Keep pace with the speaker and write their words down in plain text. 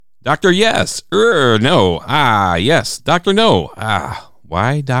Dr. Yes. No. Yes. Dr. No.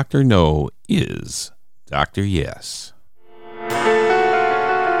 Why Dr. No is Dr. Yes.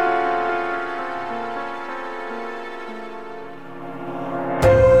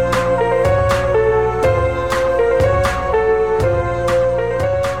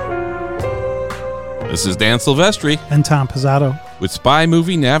 This is Dan Silvestri and Tom Pizzato with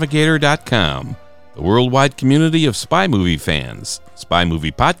SpyMovieNavigator.com, the worldwide community of spy movie fans, spy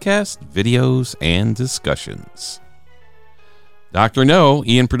movie podcasts, videos, and discussions. Dr. No,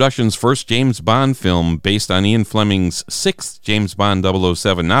 Ian Productions' first James Bond film based on Ian Fleming's sixth James Bond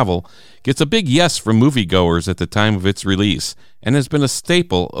 007 novel, gets a big yes from moviegoers at the time of its release and has been a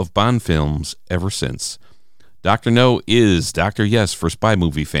staple of Bond films ever since. Dr. No is Dr. Yes for spy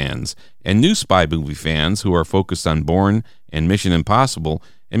movie fans, and new spy movie fans who are focused on Bourne and Mission Impossible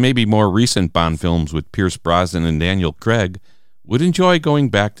and maybe more recent Bond films with Pierce Brosnan and Daniel Craig would enjoy going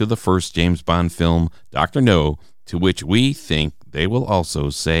back to the first James Bond film, Dr. No, to which we think they will also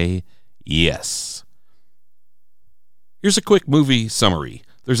say yes. Here's a quick movie summary.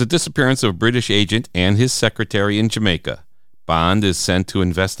 There's a disappearance of a British agent and his secretary in Jamaica. Bond is sent to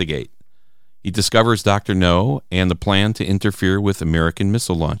investigate. He discovers Dr. No and the plan to interfere with American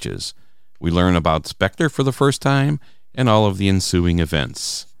missile launches. We learn about Spectre for the first time and all of the ensuing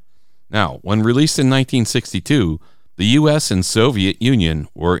events. Now, when released in 1962, the U.S. and Soviet Union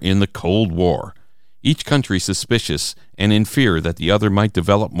were in the Cold War, each country suspicious and in fear that the other might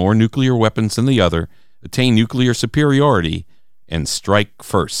develop more nuclear weapons than the other, attain nuclear superiority, and strike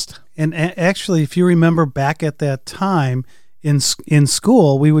first. And actually, if you remember back at that time, in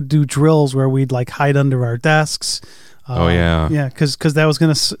school, we would do drills where we'd like hide under our desks. Yeah, because that was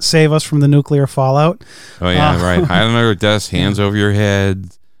going to save us from the nuclear fallout. Right. Hide under your desk, hands over your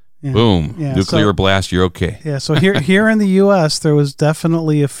head. Yeah. Boom, nuclear blast. You're okay. Yeah. So here in the U.S., there was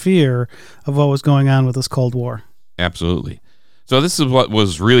definitely a fear of what was going on with this Cold War. Absolutely. So this is what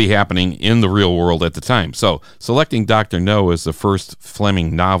was really happening in the real world at the time. So selecting Dr. No as the first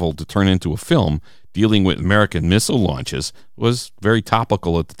Fleming novel to turn into a film dealing with American missile launches was very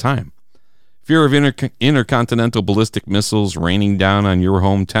topical at the time. Fear of intercontinental ballistic missiles raining down on your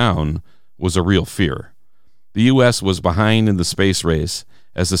hometown was a real fear. The U.S. was behind in the space race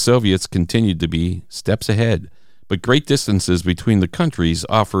as the Soviets continued to be steps ahead, but great distances between the countries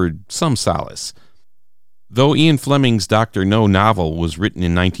offered some solace. Though Ian Fleming's Dr. No novel was written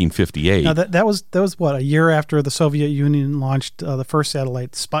in 1958. Now that was what, a year after the Soviet Union launched the first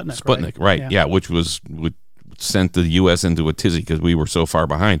satellite, Sputnik, right? Yeah, which sent the U.S. into a tizzy because we were so far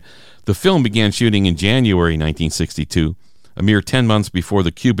behind. The film began shooting in January 1962, a mere 10 months before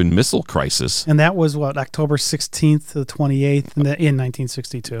the Cuban Missile Crisis. And that was October 16th to the 28th in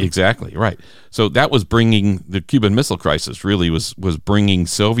 1962. Exactly, right. So that was bringing the Cuban Missile Crisis, really was bringing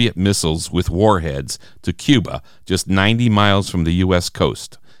Soviet missiles with warheads to Cuba, just 90 miles from the U.S.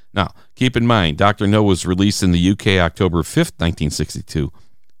 coast. Now, keep in mind, Dr. No was released in the UK October 5th, 1962,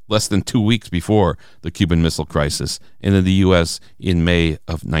 less than 2 weeks before the Cuban Missile Crisis, and in the U.S. in May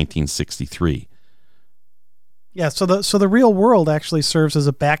of 1963. Yeah, so the real world actually serves as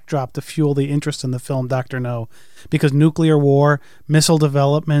a backdrop to fuel the interest in the film Dr. No, because nuclear war, missile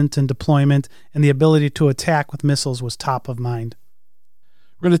development and deployment, and the ability to attack with missiles was top of mind.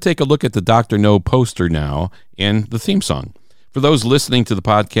 We're going to take a look at the Dr. No poster now and the theme song. For those listening to the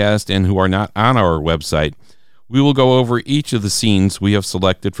podcast and who are not on our website, we will go over each of the scenes we have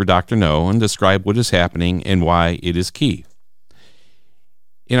selected for Dr. No and describe what is happening and why it is key.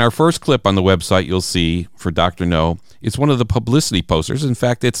 In our first clip on the website, you'll see for Dr. No, it's one of the publicity posters. In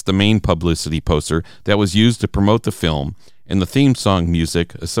fact, it's the main publicity poster that was used to promote the film and the theme song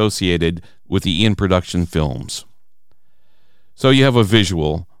music associated with the Ian Production films. So you have a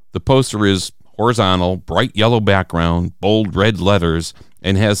visual. The poster is horizontal, bright yellow background, bold red letters,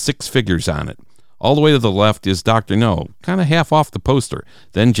 and has 6 figures on it. All the way to the left is Dr. No, kind of half off the poster.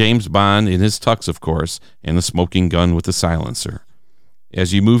 Then James Bond in his tux, of course, and a smoking gun with a silencer.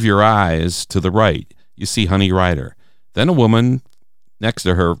 As you move your eyes to the right, you see Honey Rider. Then a woman next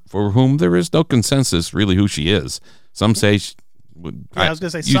to her for whom there is no consensus really who she is. Some say... I was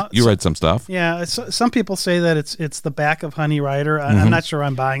going to say... You read some stuff. Yeah, some people say that it's the back of Honey Rider. I'm not sure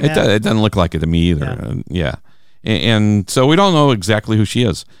I'm buying that. It doesn't look like it to me either. Yeah. And so we don't know exactly who she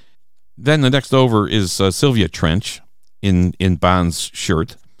is. Then the next over is Sylvia Trench in Bond's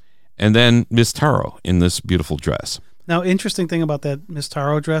shirt. And then Miss Taro in this beautiful dress. Now, interesting thing about that Miss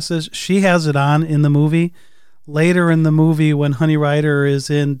Taro dress is she has it on in the movie. Later in the movie, when Honey Rider is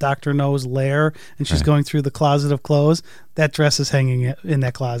in Dr. No's lair and she's going through the closet of clothes, that dress is hanging in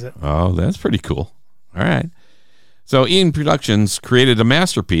that closet. Oh, that's pretty cool. All right. So Eon Productions created a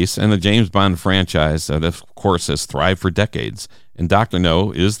masterpiece in the James Bond franchise that, of course, has thrived for decades, and Dr.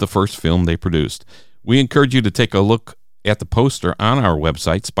 No is the first film they produced. We encourage you to take a look at the poster on our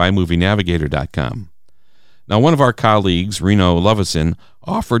website, SpyMovieNavigator.com. Now, one of our colleagues, Reno Lovison,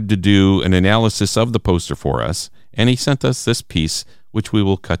 offered to do an analysis of the poster for us, and he sent us this piece, which we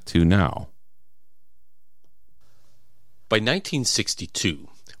will cut to now. By 1962,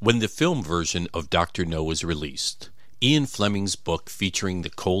 when the film version of Dr. No was released, Ian Fleming's book featuring the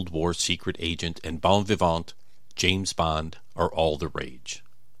Cold War secret agent and bon vivant, James Bond, are all the rage.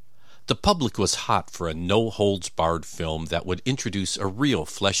 The public was hot for a no-holds-barred film that would introduce a real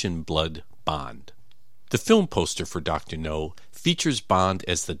flesh-and-blood Bond. The film poster for Dr. No features Bond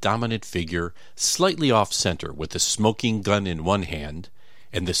as the dominant figure, slightly off-center with a smoking gun in one hand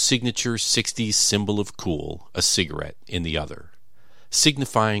and the signature 60s symbol of cool, a cigarette, in the other,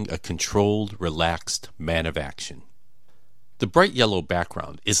 signifying a controlled, relaxed man of action. The bright yellow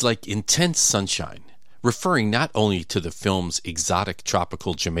background is like intense sunshine, referring not only to the film's exotic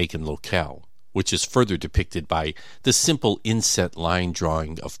tropical Jamaican locale, which is further depicted by the simple inset line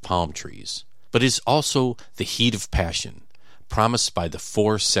drawing of palm trees, but is also the heat of passion, promised by the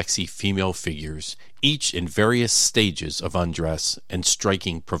 4 sexy female figures, each in various stages of undress and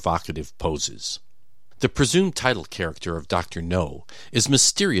striking provocative poses. The presumed title character of Dr. No is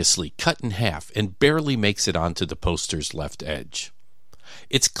mysteriously cut in half and barely makes it onto the poster's left edge.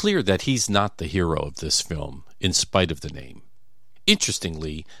 It's clear that he's not the hero of this film, in spite of the name.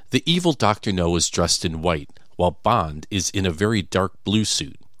 Interestingly, the evil Dr. No is dressed in white, while Bond is in a very dark blue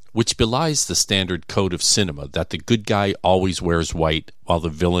suit, which belies the standard code of cinema that the good guy always wears white while the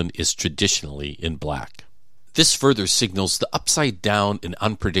villain is traditionally in black. This further signals the upside-down and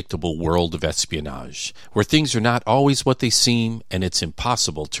unpredictable world of espionage, where things are not always what they seem and it's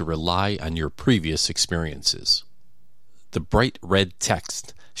impossible to rely on your previous experiences. The bright red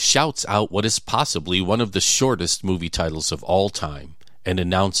text shouts out what is possibly one of the shortest movie titles of all time and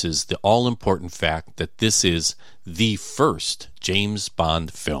announces the all-important fact that this is the first James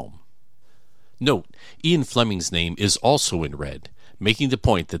Bond film. Note, Ian Fleming's name is also in red, making the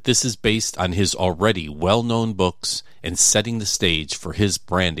point that this is based on his already well-known books and setting the stage for his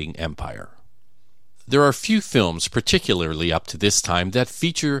branding empire. There are few films, particularly up to this time, that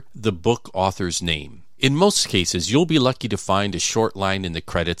feature the book author's name. In most cases, you'll be lucky to find a short line in the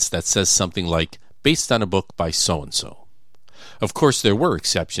credits that says something like, based on a book by so-and-so. Of course, there were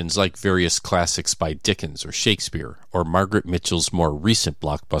exceptions like various classics by Dickens or Shakespeare, or Margaret Mitchell's more recent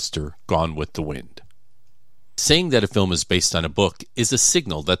blockbuster, Gone with the Wind. Saying that a film is based on a book is a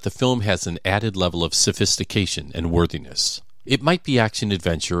signal that the film has an added level of sophistication and worthiness. It might be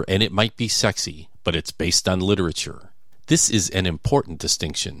action-adventure and it might be sexy, but it's based on literature. This is an important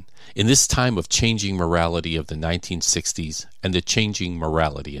distinction in this time of changing morality of the 1960s and the changing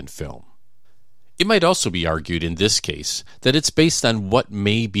morality in film. It might also be argued in this case that it's based on what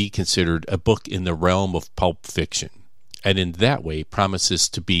may be considered a book in the realm of pulp fiction, and in that way promises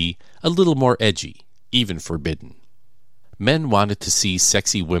to be a little more edgy, even forbidden. Men wanted to see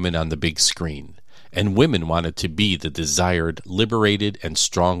sexy women on the big screen, and women wanted to be the desired, liberated, and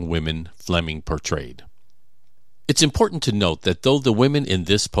strong women Fleming portrayed. It's important to note that though the women in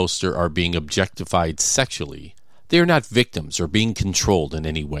this poster are being objectified sexually, they are not victims or being controlled in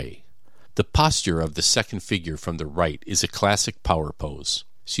any way. The posture of the second figure from the right is a classic power pose.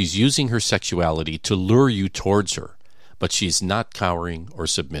 She's using her sexuality to lure you towards her, but she's not cowering or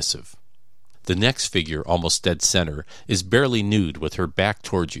submissive. The next figure, almost dead center, is barely nude with her back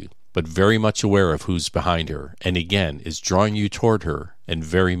towards you, but very much aware of who's behind her, and again is drawing you toward her and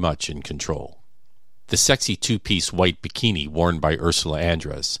very much in control. The sexy two-piece white bikini worn by Ursula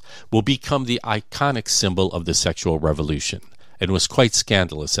Andress will become the iconic symbol of the sexual revolution, and was quite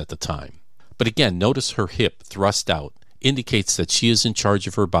scandalous at the time. But again, notice her hip thrust out indicates that she is in charge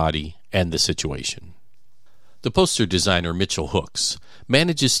of her body and the situation. The poster designer Mitchell Hooks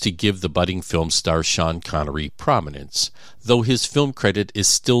manages to give the budding film star Sean Connery prominence, though his film credit is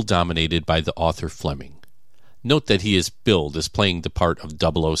still dominated by the author Fleming. Note that he is billed as playing the part of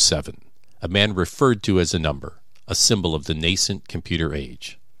 007, a man referred to as a number, a symbol of the nascent computer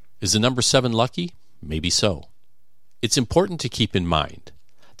age. Is the number 7 lucky? Maybe so. It's important to keep in mind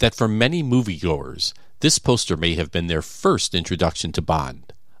that for many moviegoers, this poster may have been their first introduction to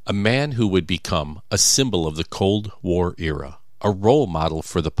Bond, a man who would become a symbol of the Cold War era, a role model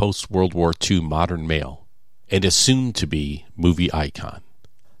for the post-World War II modern male, and a soon-to-be movie icon.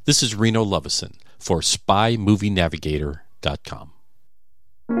 This is Reno Lovison for SpyMovieNavigator.com.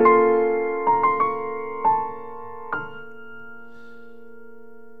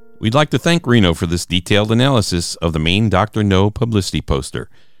 We'd like to thank Reno for this detailed analysis of the main Dr. No publicity poster.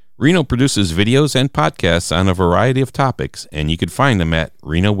 Reno produces videos and podcasts on a variety of topics, and you can find them at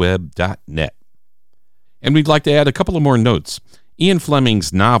renoweb.net. And we'd like to add a couple of more notes. Ian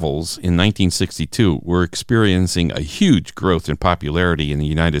Fleming's novels in 1962 were experiencing a huge growth in popularity in the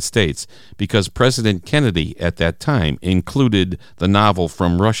United States because President Kennedy at that time included the novel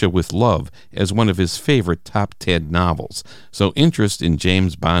From Russia with Love as one of his favorite top 10 novels. So interest in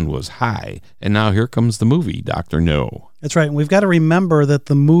James Bond was high, and now here comes the movie, Dr. No. That's right. And we've got to remember that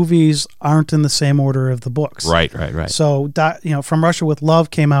the movies aren't in the same order of the books. Right. So, From Russia with Love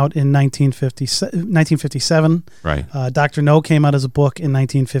came out in 1957. Right. Dr. No came out as a book in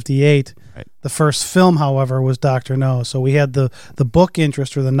 1958. Right. The first film, however, was Dr. No. So we had the book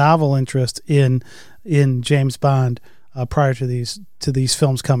interest or the novel interest in James Bond prior to these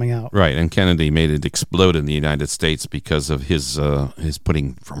films coming out. Right, and Kennedy made it explode in the United States because of his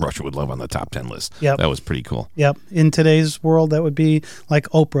putting From Russia with Love on the top 10 list. Yep. That was pretty cool. Yep. In today's world, that would be like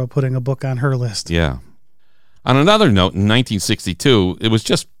Oprah putting a book on her list. Yeah. On another note, in 1962, it was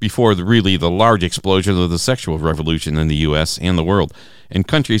just before the large explosion of the sexual revolution in the U.S. and the world, and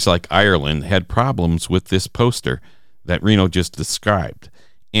countries like Ireland had problems with this poster that Reno just described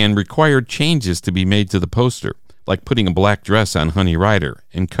and required changes to be made to the poster, like putting a black dress on Honey Rider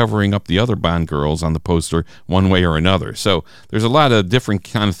and covering up the other Bond girls on the poster one way or another. So there's a lot of different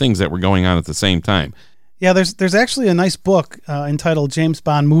kind of things that were going on at the same time. Yeah, there's actually a nice book entitled James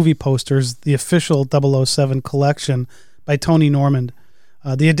Bond Movie Posters, the official 007 collection by Tony Normand.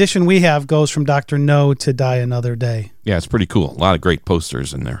 The edition we have goes from Dr. No to Die Another Day. Yeah, it's pretty cool. A lot of great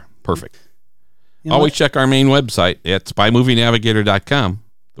posters in there. Perfect. Always check our main website at spymovienavigator.com,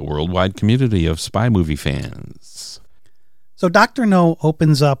 the worldwide community of spy movie fans. So Dr. No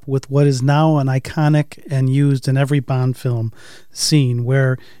opens up with what is now an iconic and used in every Bond film scene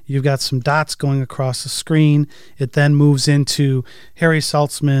where you've got some dots going across the screen. It then moves into Harry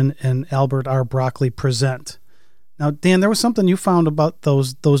Saltzman and Albert R. Broccoli present. Now, Dan, there was something you found about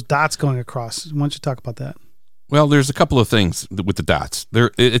those dots going across. Why don't you talk about that? Well, there's a couple of things with the dots.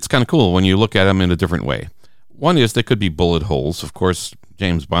 It's kind of cool when you look at them in a different way. One is they could be bullet holes. Of course,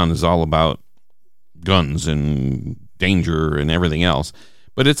 James Bond is all about guns and danger and everything else.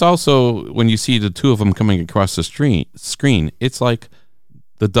 But it's also, when you see the two of them coming across the screen, it's like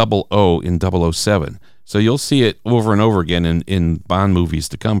the 00 in 007. So you'll see it over and over again in Bond movies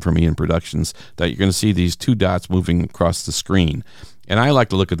to come from Ian Productions, that you're going to see these two dots moving across the screen. And I like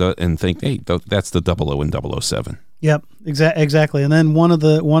to look at that and think, hey, that's the 00 in 007. Yep, exactly. And then one of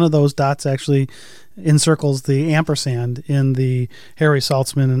those dots actually encircles the ampersand in the Harry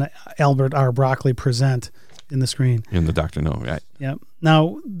Saltzman and Albert R. Broccoli present in the screen. In the Dr. No, right. Yep.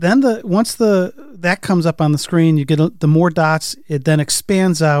 Now, then once that comes up on the screen, you get the more dots, it then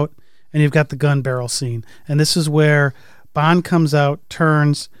expands out, and you've got the gun barrel scene. And this is where Bond comes out,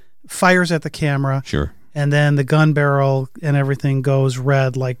 turns, fires at the camera. Sure. And then the gun barrel and everything goes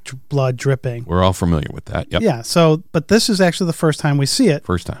red like blood dripping. We're all familiar with that. Yep. Yeah. So, but this is actually the first time we see it.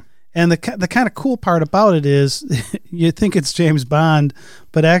 First time. And the kind of cool part about it is you think it's James Bond,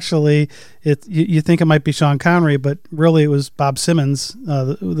 but actually you think it might be Sean Connery, but really it was Bob Simmons,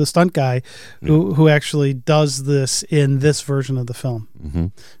 the stunt guy, who actually does this in this version of the film. Mm-hmm.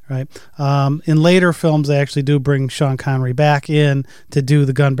 Right. In later films, they actually do bring Sean Connery back in to do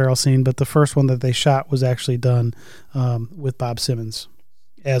the gun barrel scene, but the first one that they shot was actually done with Bob Simmons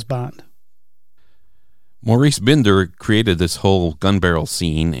as Bond. Maurice Binder created this whole gun barrel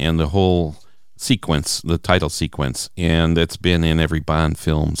scene and the whole sequence, the title sequence, and it's been in every Bond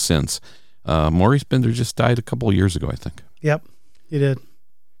film since. Maurice Binder just died a couple of years ago, I think. Yep, he did.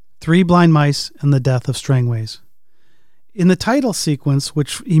 3 Blind Mice and the Death of Strangways. In the title sequence,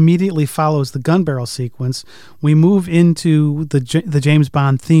 which immediately follows the gun barrel sequence, we move into the James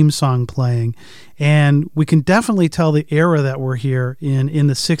Bond theme song playing, and we can definitely tell the era that we're here in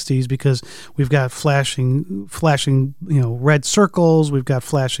the 60s because we've got flashing, red circles, we've got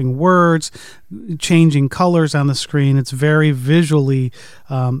flashing words, changing colors on the screen. It's very visually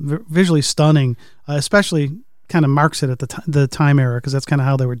stunning, especially kind of marks it at the time era because that's kind of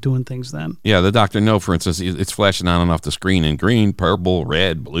how they were doing things then. Yeah, the Dr. No, for instance, it's flashing on and off the screen in green, purple,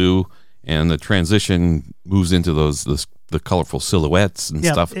 red, blue, and the transition moves into the colorful silhouettes and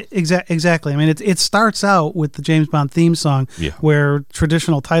stuff. Exactly. I mean, it starts out with the James Bond theme song where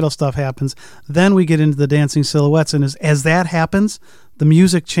traditional title stuff happens. Then we get into the dancing silhouettes, and as that happens, the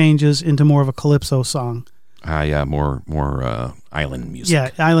music changes into more of a calypso song. More island music. Yeah,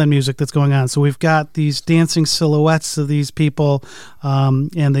 island music that's going on. So we've got these dancing silhouettes of these people,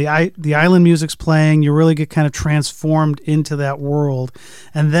 and the island music's playing. You really get kind of transformed into that world.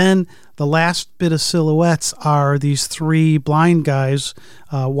 And then the last bit of silhouettes are these three blind guys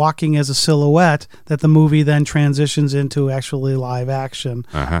walking as a silhouette that the movie then transitions into actually live action,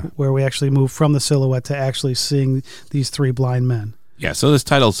 where we actually move from the silhouette to actually seeing these three blind men. Yeah, so this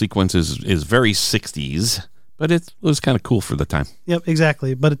title sequence is very 60s, but it was kind of cool for the time. Yep,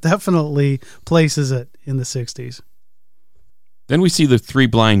 exactly. But it definitely places it in the 60s. Then we see the three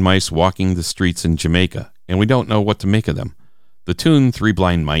blind mice walking the streets in Jamaica, and we don't know what to make of them. The tune Three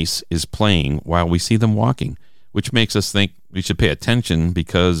Blind Mice is playing while we see them walking, which makes us think we should pay attention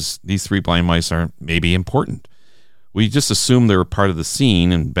because these three blind mice are maybe important. We just assume they're part of the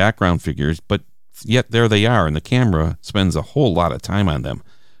scene and background figures, but yet there they are, and the camera spends a whole lot of time on them,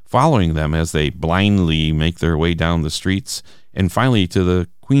 following them as they blindly make their way down the streets and finally to the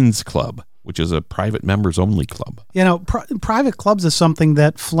Queen's Club, which is a private members-only club. You know, private clubs is something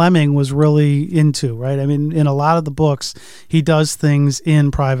that Fleming was really into, right? I mean, in a lot of the books, he does things in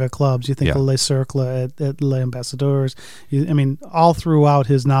private clubs. You think of Le Cercle at Les Ambassadeurs. I mean, all throughout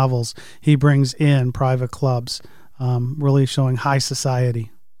his novels, he brings in private clubs, really showing high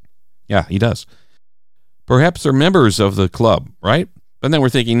society. Yeah, he does. Perhaps they're members of the club, right? But then we're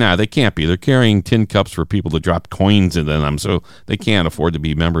thinking, they can't be. They're carrying tin cups for people to drop coins into them, so they can't afford to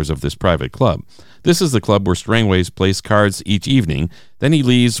be members of this private club. This is the club where Strangways plays cards each evening. Then he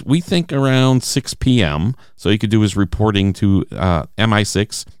leaves, we think, around 6 p.m., so he could do his reporting to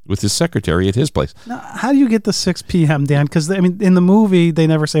MI6 with his secretary at his place. Now, how do you get the 6 p.m., Dan? Because, I mean, in the movie, they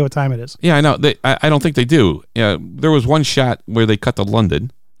never say what time it is. Yeah, I know. I don't think they do. There was one shot where they cut to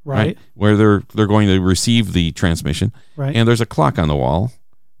London. Right, where they're going to receive the transmission, right? And there's a clock on the wall.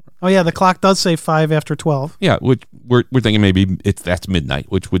 Oh yeah, the clock does say 5 after 12. Yeah, which we're thinking maybe that's midnight,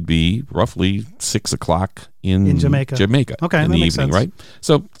 which would be roughly 6 o'clock in Jamaica. Okay, in the evening, sense. Right?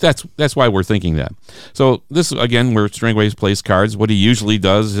 So that's why we're thinking that. So this again, where Strangways plays cards. What he usually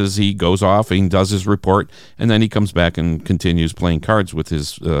does is he goes off and does his report, and then he comes back and continues playing cards with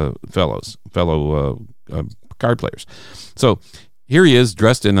his fellow card players. So. Here he is,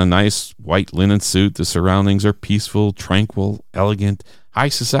 dressed in a nice white linen suit. The surroundings are peaceful, tranquil, elegant, high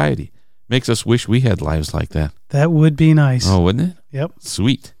society. Makes us wish we had lives like that. That would be nice. Oh, wouldn't it? Yep.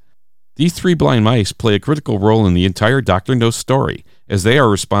 Sweet. These three blind mice play a critical role in the entire Dr. No story, as they are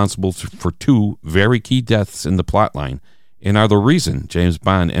responsible for two very key deaths in the plotline and are the reason James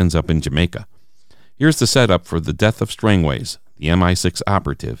Bond ends up in Jamaica. Here's the setup for the death of Strangways, the MI6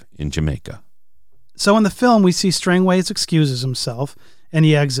 operative in Jamaica. So in the film, we see Strangways excuses himself, and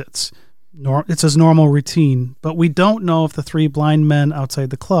he exits. It's his normal routine, but we don't know if the three blind men outside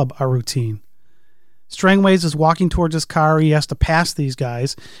the club are routine. Strangways is walking towards his car. He has to pass these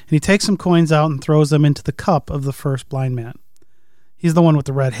guys, and he takes some coins out and throws them into the cup of the first blind man. He's the one with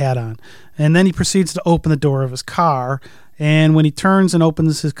the red hat on. And then he proceeds to open the door of his car, and when he turns and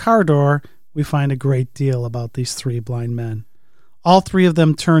opens his car door, we find a great deal about these three blind men. All three of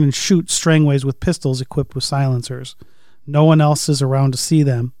them turn and shoot Strangways with pistols equipped with silencers. No one else is around to see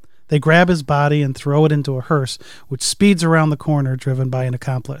them. They grab his body and throw it into a hearse, which speeds around the corner, driven by an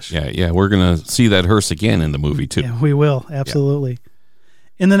accomplice. Yeah, we're going to see that hearse again in the movie, too. Yeah, we will, absolutely.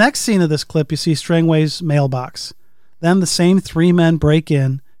 Yeah. In the next scene of this clip, you see Strangways' mailbox. Then the same three men break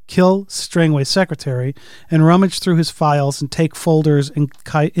in, kill Strangway's secretary, and rummage through his files and take folders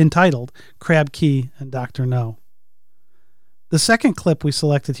entitled Crab Key and Dr. No. The second clip we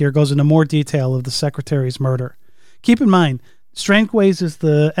selected here goes into more detail of the secretary's murder. Keep in mind, Strangways is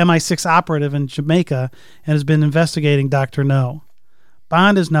the MI6 operative in Jamaica and has been investigating Dr. No.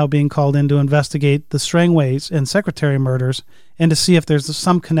 Bond is now being called in to investigate the Strangways and secretary murders and to see if there's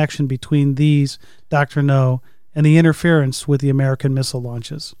some connection between these, Dr. No, and the interference with the American missile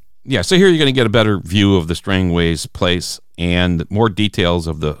launches. Yeah, so here you're going to get a better view of the Strangways place and more details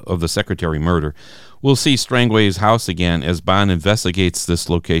of the secretary murder. We'll see Strangway's house again as Bond investigates this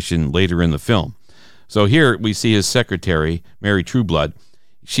location later in the film. So here we see his secretary, Mary Trueblood.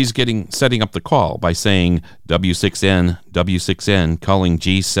 She's setting up the call by saying W6N, W6N, calling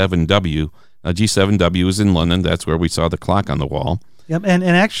G7W. Now, G7W is in London. That's where we saw the clock on the wall. Yep, and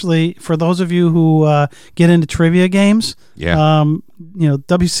actually, for those of you who get into trivia games, W6N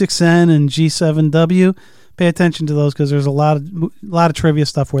and G7W, pay attention to those because there's a lot of trivia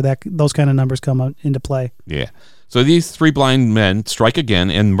stuff where those kind of numbers come into play. Yeah. So these three blind men strike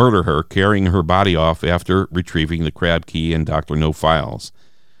again and murder her, carrying her body off after retrieving the Crab Key and Dr. No files.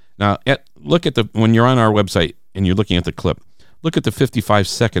 Now, when you're on our website and you're looking at the clip, Look at the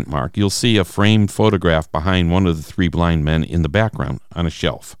 55-second mark. You'll see a framed photograph behind one of the three blind men in the background on a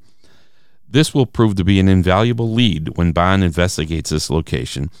shelf. This will prove to be an invaluable lead when Bond investigates this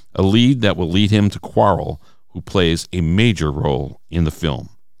location, a lead that will lead him to Quarrel, who plays a major role in the film.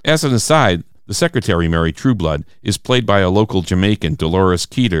 As an aside, the secretary, Mary Trueblood, is played by a local Jamaican, Dolores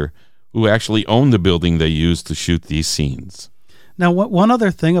Keeter, who actually owned the building they used to shoot these scenes. Now, one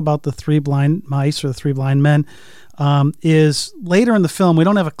other thing about the three blind mice or the three blind men is later in the film, we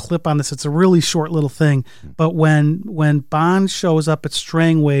don't have a clip on this. It's a really short little thing. But when Bond shows up at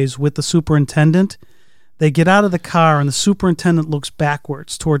Strangways with the superintendent, they get out of the car and the superintendent looks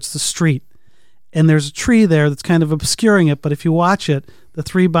backwards towards the street. And there's a tree there that's kind of obscuring it. But if you watch it, the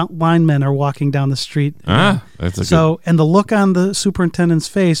three blind men are walking down the street. That's a good... And the look on the superintendent's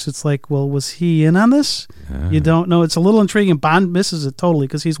face, it's like, well, was he in on this? You don't know. It's a little intriguing. Bond misses it totally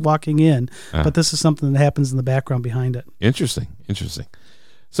because he's walking in. But this is something that happens in the background behind it. Interesting.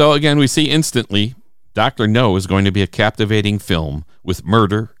 So again, we see instantly Dr. No is going to be a captivating film with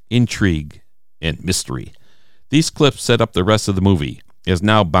murder, intrigue, and mystery. These clips set up the rest of the movie, as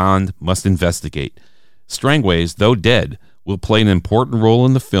now Bond must investigate. Strangways, though dead, will play an important role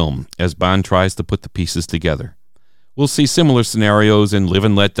in the film as Bond tries to put the pieces together. We'll see similar scenarios in Live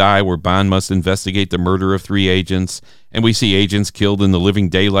and Let Die, where Bond must investigate the murder of three agents, and we see agents killed in The Living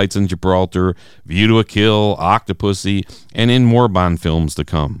Daylights in Gibraltar, View to a Kill, Octopussy, and in more Bond films to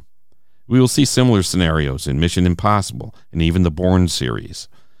come. We will see similar scenarios in Mission Impossible and even the Bourne series.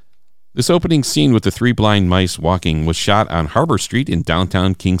 This opening scene with the three blind mice walking was shot on Harbor Street in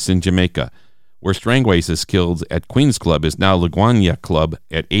downtown Kingston, Jamaica. Where Strangways is killed at Queen's Club is now LaGuardia Club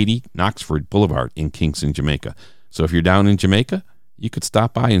at 80 Knoxford Boulevard in Kingston, Jamaica. So if you're down in Jamaica, you could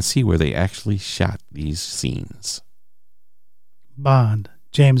stop by and see where they actually shot these scenes. Bond,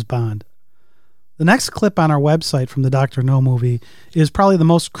 James Bond. The next clip on our website from the Dr. No movie is probably the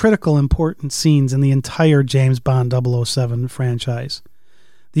most critical, important scenes in the entire James Bond 007 franchise.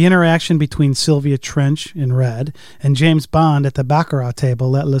 The interaction between Sylvia Trench in red and James Bond at the Baccarat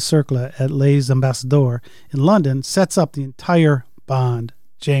table at Le Cercle at Les Ambassadeurs in London sets up the entire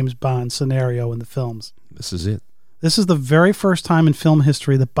James Bond scenario in the films. This is it. This is the very first time in film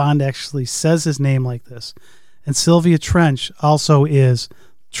history that Bond actually says his name like this. And Sylvia Trench also is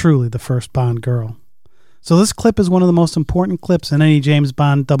truly the first Bond girl. So this clip is one of the most important clips in any James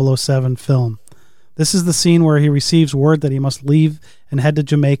Bond 007 film. This is the scene where he receives word that he must leave and head to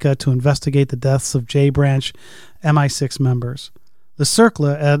Jamaica to investigate the deaths of J Branch MI6 members. The Cercle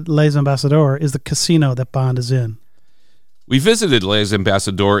at Les Ambassadeurs is the casino that Bond is in. We visited Les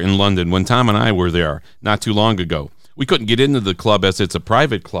Ambassadeurs in London when Tom and I were there not too long ago. We couldn't get into the club as it's a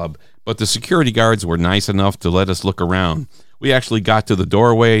private club, but the security guards were nice enough to let us look around. We actually got to the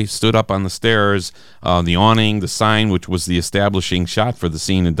doorway, stood up on the stairs, the awning, the sign, which was the establishing shot for the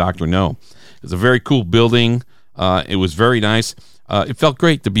scene in Dr. No. It's a very cool building. It was very nice. It felt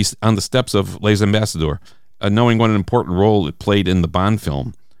great to be on the steps of Les Ambassadeurs, knowing what an important role it played in the Bond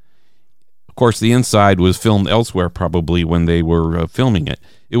film. Of course, the inside was filmed elsewhere probably when they were filming it.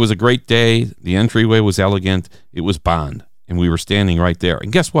 It was a great day. The entryway was elegant. It was Bond, and we were standing right there.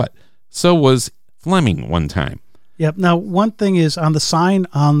 And guess what? So was Fleming one time. Yep. Now, one thing is on the sign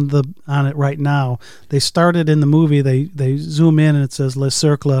on it right now. They started in the movie. They zoom in and it says Le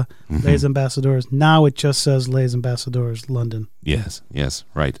Cercle, Les Ambassadeurs. Now it just says Les Ambassadeurs, London. Yes,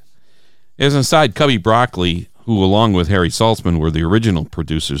 right. As an aside, Cubby Broccoli, who along with Harry Saltzman were the original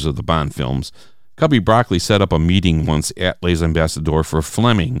producers of the Bond films, Cubby Broccoli set up a meeting once at Les Ambassadeurs for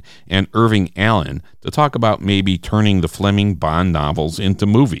Fleming and Irving Allen to talk about maybe turning the Fleming Bond novels into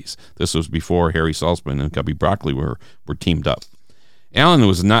movies. This was before Harry Saltzman and Cubby Broccoli were teamed up. Allen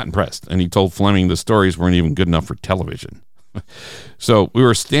was not impressed, and he told Fleming the stories weren't even good enough for television. So we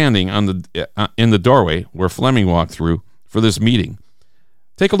were standing in the doorway where Fleming walked through for this meeting.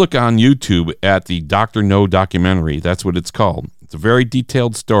 Take a look on YouTube at the Dr. No documentary. That's what it's called. It's a very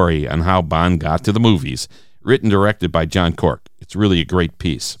detailed story on how Bond got to the movies, written and directed by John Cork. It's really a great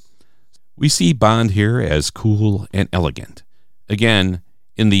piece. We see Bond here as cool and elegant. Again,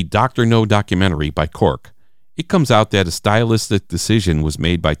 in the Dr. No documentary by Cork, it comes out that a stylistic decision was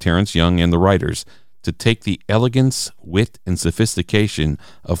made by Terence Young and the writers to take the elegance, wit, and sophistication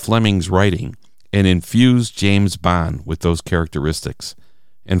of Fleming's writing and infuse James Bond with those characteristics.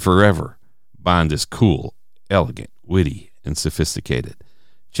 And forever, Bond is cool, elegant, witty, and sophisticated.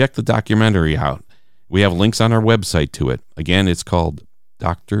 Check the documentary out. We have links on our website to it. Again, it's called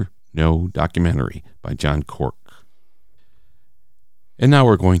Dr. No Documentary by John Cork. And now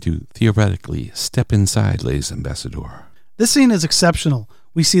we're going to theoretically step inside Les Ambassadeurs. This scene is exceptional.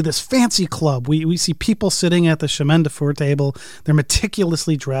 We see this fancy club. We see people sitting at the chemin de fer table. They're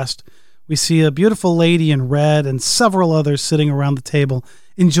meticulously dressed. We see a beautiful lady in red and several others sitting around the table,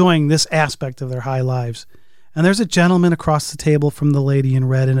 enjoying this aspect of their high lives. And there's a gentleman across the table from the lady in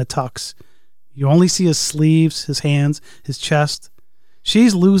red in a tux. You only see his sleeves, his hands, his chest.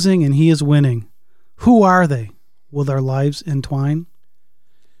 She's losing and he is winning. Who are they? Will their lives entwine?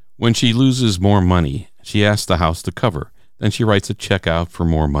 When she loses more money, she asks the house to cover. Then she writes a check out for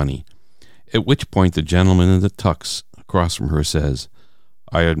more money. At which point the gentleman in the tux across from her says,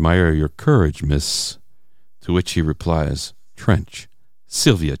 "I admire your courage, miss." To which she replies, "Trench,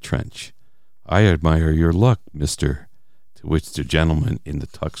 Sylvia Trench. I admire your luck, mister." To which the gentleman in the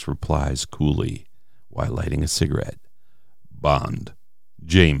tux replies coolly, while lighting a cigarette, "Bond,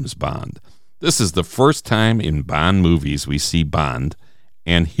 James Bond." This is the first time in Bond movies we see Bond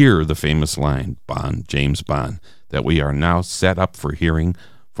and hear the famous line, "Bond, James Bond," that we are now set up for hearing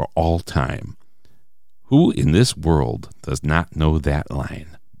for all time. Who in this world does not know that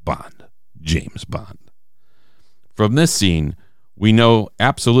line? Bond, James Bond. From this scene, we know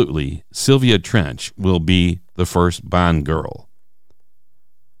absolutely Sylvia Trench will be the first Bond girl.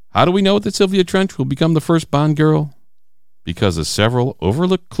 How do we know that Sylvia Trench will become the first Bond girl? Because of several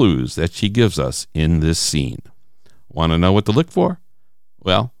overlooked clues that she gives us in this scene. Want to know what to look for?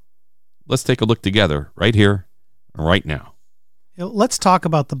 Well, let's take a look together right here, right now. Let's talk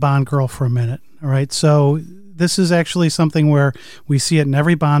about the Bond girl for a minute. All right. So this is actually something where we see it in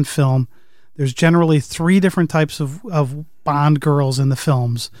every Bond film. There's generally three different types of Bond girls in the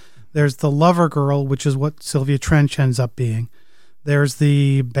films. There's the lover girl, which is what Sylvia Trench ends up being. There's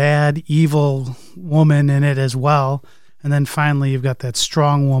the bad, evil woman in it as well. And then finally, you've got that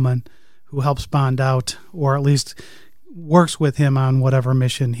strong woman who helps Bond out, or at least works with him on whatever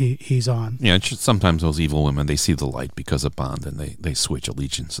mission he's on. Yeah, sometimes those evil women, they see the light because of Bond, and they switch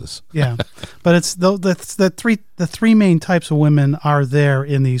allegiances. Yeah, but it's the three main types of women are there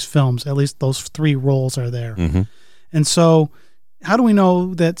in these films. At least those three roles are there. Mm-hmm. And so, how do we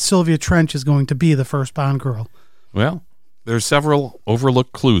know that Sylvia Trench is going to be the first Bond girl? Well, there's several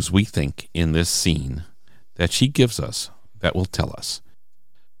overlooked clues, we think, in this scene that she gives us that will tell us.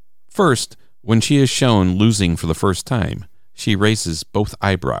 First, when she is shown losing for the first time, she raises both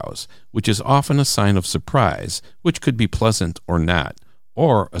eyebrows, which is often a sign of surprise, which could be pleasant or not,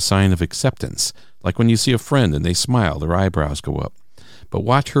 or a sign of acceptance, like when you see a friend and they smile, their eyebrows go up. But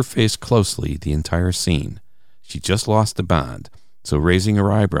watch her face closely the entire scene. She just lost to Bond, so raising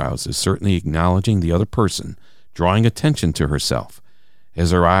her eyebrows is certainly acknowledging the other person, drawing attention to herself.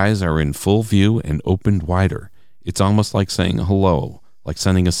 As her eyes are in full view and opened wider, it's almost like saying hello, like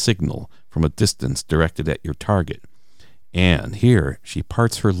sending a signal from a distance directed at your target. And here she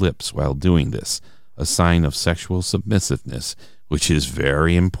parts her lips while doing this, a sign of sexual submissiveness, which is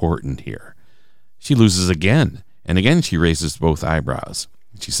very important here. She loses again, and again she raises both eyebrows.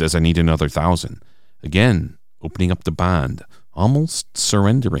 She says, "I need another 1,000. Again, opening up to Bond, almost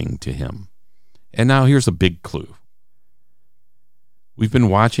surrendering to him. And now here's a big clue. We've been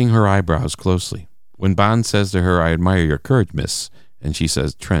watching her eyebrows closely. When Bond says to her, "I admire your courage, miss," and she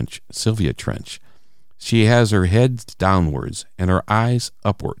says, "Trench, Sylvia Trench," she has her head downwards and her eyes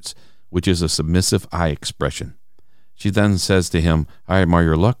upwards, which is a submissive eye expression. She then says to him, "I admire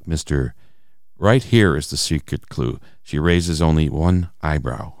your luck, mister." Right here is the secret clue. She raises only one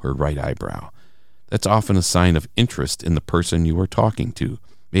eyebrow, her right eyebrow. That's often a sign of interest in the person you are talking to,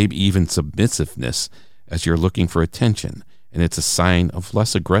 maybe even submissiveness as you're looking for attention, and it's a sign of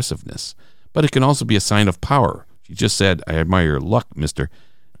less aggressiveness. But it can also be a sign of power. She just said, "I admire your luck, mister."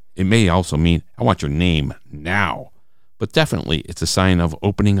 It may also mean, "I want your name now." But definitely it's a sign of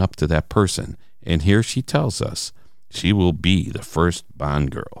opening up to that person. And here she tells us she will be the first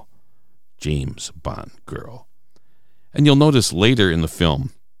Bond girl, James Bond girl. And you'll notice later in the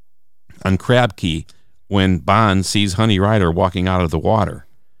film, on Crab Key, when Bond sees Honey Rider walking out of the water,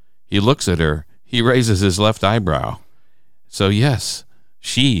 he looks at her, he raises his left eyebrow. So yes,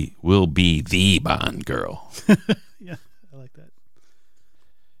 she will be the Bond girl. Yeah, I like that.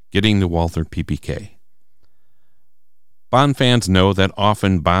 Getting to Walther PPK. Bond fans know that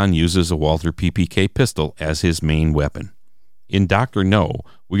often Bond uses a Walther PPK pistol as his main weapon. In Dr. No,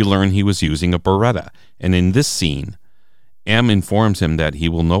 we learn he was using a Beretta, and in this scene, M informs him that he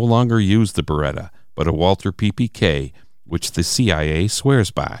will no longer use the Beretta, but a Walther PPK, which the CIA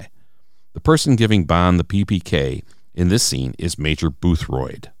swears by. The person giving Bond the PPK in this scene is Major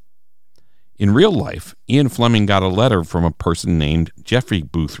Boothroyd. In real life, Ian Fleming got a letter from a person named Geoffrey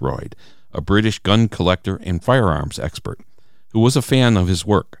Boothroyd, a British gun collector and firearms expert, who was a fan of his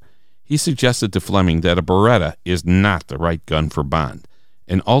work. He suggested to Fleming that a Beretta is not the right gun for Bond,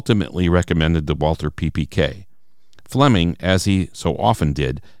 and ultimately recommended the Walter PPK. Fleming, as he so often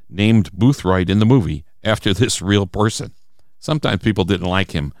did, named Boothroyd in the movie after this real person. Sometimes people didn't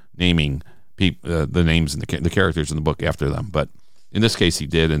like him naming the names and the characters in the book after them, but in this case he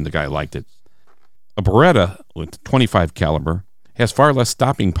did, and the guy liked it. A Beretta with 25 caliber has far less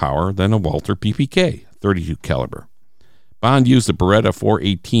stopping power than a Walther PPK 32 caliber. Bond used a Beretta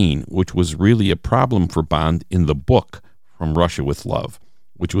 418, which was really a problem for Bond in the book From Russia with Love,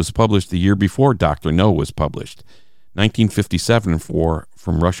 which was published the year before Dr. No was published. 1957 for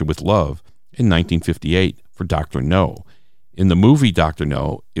From Russia with Love, and 1958 for Dr. No. In the movie Dr.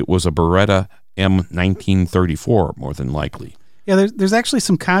 No, it was a Beretta M1934, more than likely. Yeah, there's actually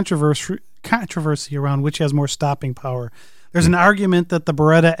some controversy around which has more stopping power. There's an argument that the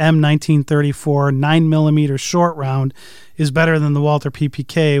Beretta M1934 9mm short round is better than the Walther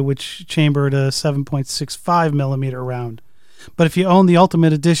PPK, which chambered a 7.65 millimeter round. But if you own the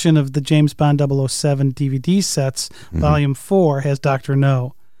Ultimate Edition of the James Bond 007 DVD sets, Volume 4 has Dr.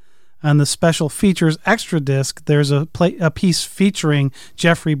 No. On the Special Features Extra Disc, there's a piece featuring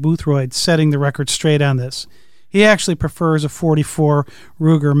Jeffrey Boothroyd setting the record straight on this. He actually prefers a 44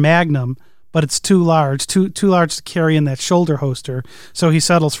 Ruger Magnum, but it's too large to carry in that shoulder holster, so he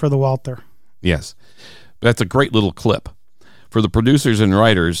settles for the Walther. Yes, that's a great little clip. For the producers and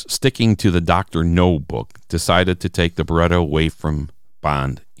writers, sticking to the Dr. No book decided to take the Beretta away from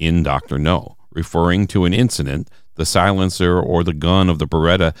Bond in Dr. No, referring to an incident, the silencer or the gun of the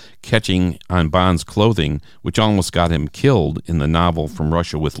Beretta catching on Bond's clothing, which almost got him killed in the novel From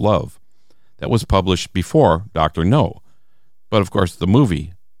Russia with Love. That was published before Dr. No. But of course, the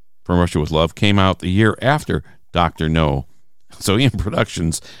movie From Russia with Love came out the year after Dr. No. So Eon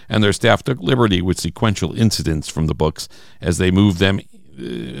Productions and their staff took liberty with sequential incidents from the books as they moved them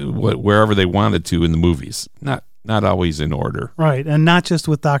wherever they wanted to in the movies. Not always in order. Right, and not just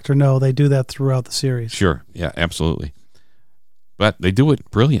with Dr. No. They do that throughout the series. Sure, yeah, absolutely. But they do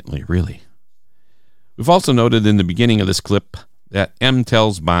it brilliantly, really. We've also noted in the beginning of this clip that M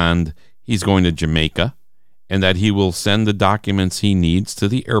tells Bond he's going to Jamaica and that he will send the documents he needs to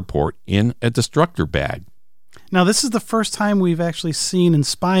the airport in a destructor bag. Now, this is the first time we've actually seen in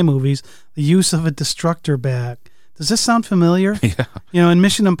spy movies the use of a destructor bag. Does this sound familiar? Yeah. You know, in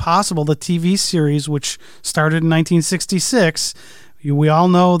Mission Impossible, the TV series, which started in 1966, we all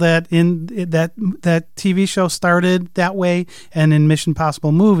know that that TV show started that way, and in Mission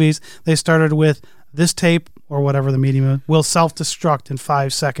Impossible movies, they started with this tape, or whatever the medium, will self-destruct in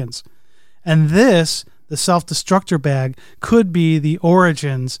 5 seconds. And this, the self-destructor bag, could be the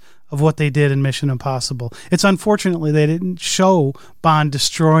origins of what they did in Mission Impossible. It's unfortunately they didn't show Bond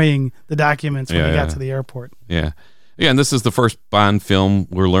destroying the documents when he got to the airport. Yeah, and this is the first Bond film.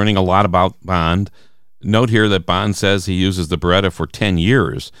 We're learning a lot about Bond. Note here that Bond says he uses the Beretta for 10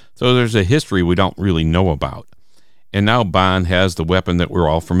 years, so there's a history we don't really know about. And now Bond has the weapon that we're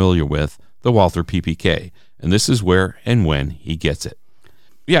all familiar with, the Walther PPK, and this is where and when he gets it.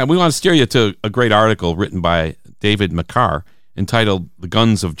 Yeah, we want to steer you to a great article written by David McCarr entitled The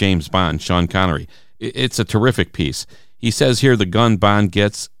Guns of James Bond, Sean Connery. It's a terrific piece. He says here the gun Bond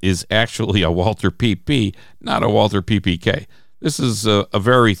gets is actually a Walther PP, not a Walther PPK. This is a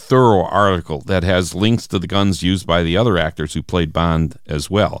very thorough article that has links to the guns used by the other actors who played Bond as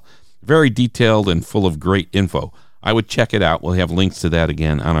well. Very detailed and full of great info. I would check it out. We'll have links to that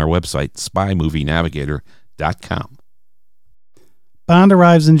again on our website, spymovienavigator.com. Bond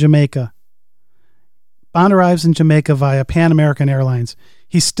arrives in Jamaica. Bond arrives in Jamaica via Pan American Airlines.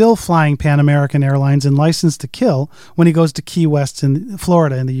 He's still flying Pan American Airlines and licensed to kill when he goes to Key West in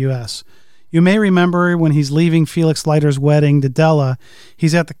Florida in the U.S. You may remember when he's leaving Felix Leiter's wedding to Della,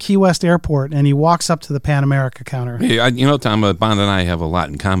 he's at the Key West airport and he walks up to the Pan America counter. Hey, Tom, Bond and I have a lot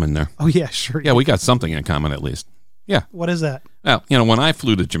in common there. Oh, yeah, sure. Yeah, we got something in common at least. Yeah. What is that? Well, when I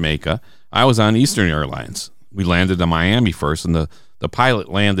flew to Jamaica, I was on Eastern Airlines. We landed in Miami first, and the pilot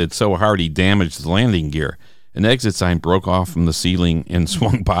landed so hard he damaged the landing gear. An exit sign broke off from the ceiling and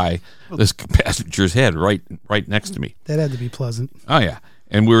swung by this passenger's head right next to me. That had to be pleasant. Oh, yeah.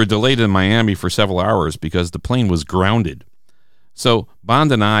 And we were delayed in Miami for several hours because the plane was grounded. So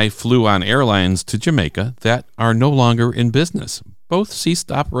Bond and I flew on airlines to Jamaica that are no longer in business. Both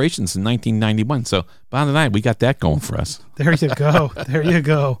ceased operations in 1991. So Bond and I, we got that going for us. There you go. There you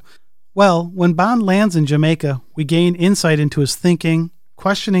go. Well, when Bond lands in Jamaica, we gain insight into his thinking,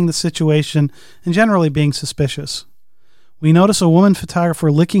 questioning the situation, and generally being suspicious. We notice a woman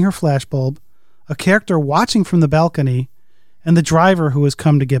photographer licking her flashbulb, a character watching from the balcony, and the driver who has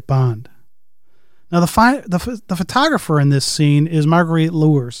come to get Bond. Now, the photographer in this scene is Marguerite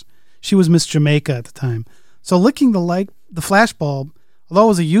Lewis. She was Miss Jamaica at the time. So licking the flashbulb Although it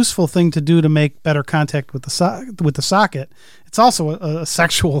was a useful thing to do to make better contact with the socket, it's also a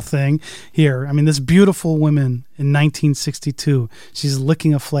sexual thing here. I mean, this beautiful woman in 1962, she's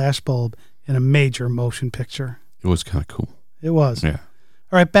licking a flashbulb in a major motion picture. It was kind of cool. It was. Yeah.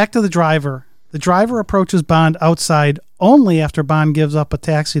 All right, back to the driver. The driver approaches Bond outside only after Bond gives up a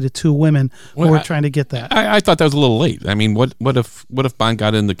taxi to two women who were trying to get that. I thought that was a little late. I mean, what if Bond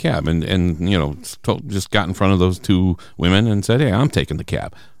got in the cab and just got in front of those two women and said, "Hey, I'm taking the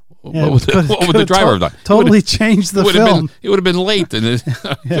cab." Yeah, what would the driver have done? Totally changed the film. It would have been late, and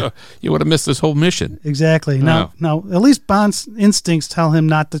you would have missed this whole mission. Exactly. Now, at least Bond's instincts tell him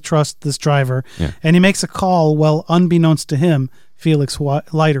not to trust this driver, Yeah. and he makes a call. Well, unbeknownst to him, Felix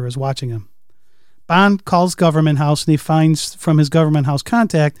Leiter is watching him. Bond calls Government House, and he finds from his Government House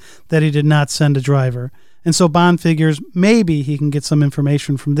contact that he did not send a driver. And so Bond figures maybe he can get some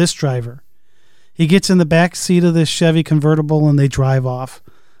information from this driver. He gets in the back seat of this Chevy convertible, and they drive off.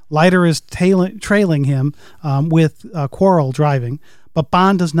 Leiter is trailing him with Quarrel driving, but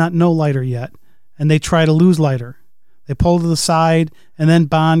Bond does not know Leiter yet, and they try to lose Leiter. They pull to the side, and then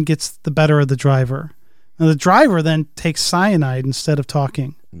Bond gets the better of the driver. Now, the driver then takes cyanide instead of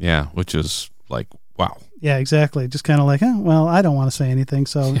talking. Yeah, which is like, wow. Yeah, exactly. Just kind of like, well, I don't want to say anything,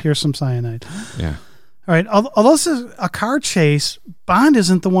 so here's some cyanide. Yeah. All right. Although this is a car chase, Bond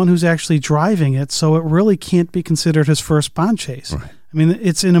isn't the one who's actually driving it, so it really can't be considered his first Bond chase. Right. I mean,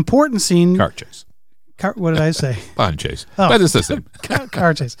 it's an important scene. Car chase. What did I say? Bond chase. Oh. But it's the same.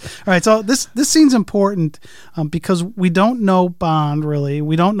 Car chase. All right. So this scene's important because we don't know Bond really.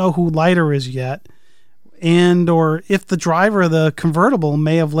 We don't know who Leiter is yet. And or if the driver of the convertible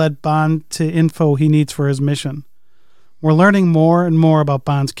may have led Bond to info he needs for his mission. We're learning more and more about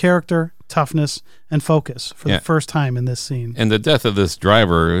Bond's character, toughness, and focus for the first time in this scene. And the death of this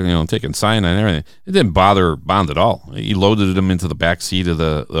driver, taking cyanide and everything, it didn't bother Bond at all. He loaded him into the back seat of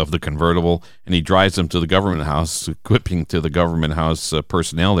the convertible, and he drives him to the Government House, equipping to the Government House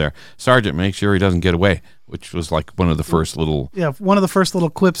personnel there. Sergeant, make sure he doesn't get away, which was like one of the first little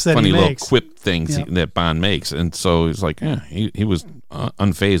quips that he makes. Funny little quip things that Bond makes. And so he's like, he was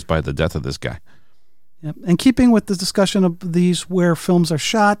unfazed by the death of this guy. Yep. And keeping with the discussion of these where films are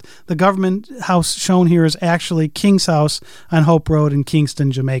shot, the Government House shown here is actually King's House on Hope Road in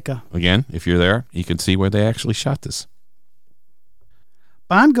Kingston, Jamaica. Again, if you're there, you can see where they actually shot this.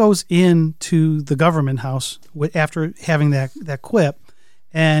 Bond goes into the Government House after having that quip,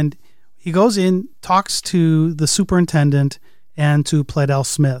 and he goes in, talks to the superintendent and to Pledell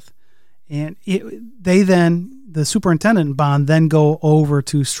Smith. And the superintendent and Bond then go over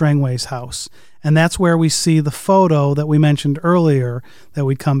to Strangway's house. And that's where we see the photo that we mentioned earlier that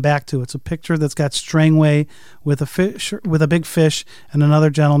we'd come back to. It's a picture that's got Strangway with a big fish and another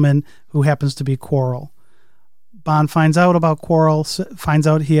gentleman who happens to be Quarrel. Bond finds out about Quarrel, finds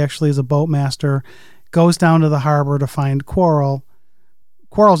out he actually is a boatmaster, goes down to the harbor to find Quarrel.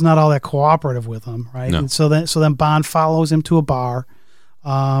 Quarrel's not all that cooperative with him, right? No. And so then Bond follows him to a bar,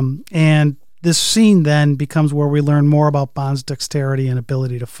 and this scene then becomes where we learn more about Bond's dexterity and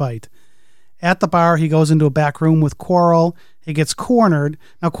ability to fight. At the bar, he goes into a back room with Quarrel. He gets cornered.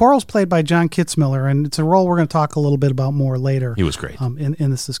 Now, Quarrel's played by John Kitzmiller, and it's a role we're going to talk a little bit about more later. He was great. In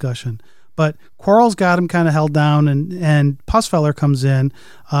this discussion. But Quarrel's got him kind of held down, and Pussfeller comes in,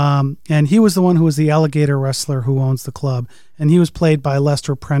 and he was the one who was the alligator wrestler who owns the club, and he was played by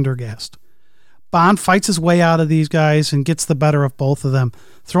Lester Prendergast. Bond fights his way out of these guys and gets the better of both of them,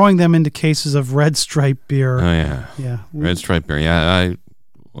 throwing them into cases of Red Stripe beer. Oh, yeah. Yeah. Red Stripe beer. Yeah,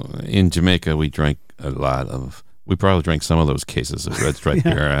 in Jamaica, we drank we probably drank some of those cases of Red Stripe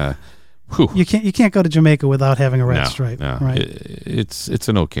beer. You can't go to Jamaica without having a Red Stripe, no. right? It's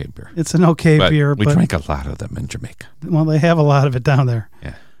an okay beer. It's an okay beer. We drank a lot of them in Jamaica. Well, they have a lot of it down there.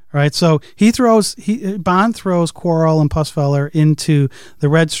 Yeah. Right. So Bond throws Quarrel and Pussfeller into the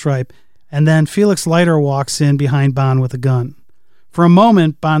Red Stripe, and then Felix Leiter walks in behind Bond with a gun. For a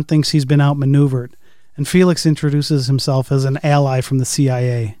moment, Bond thinks he's been outmaneuvered, and Felix introduces himself as an ally from the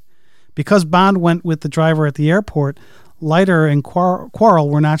CIA. Because Bond went with the driver at the airport, Leiter and Quarrel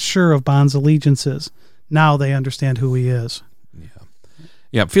were not sure of Bond's allegiances. Now they understand who he is.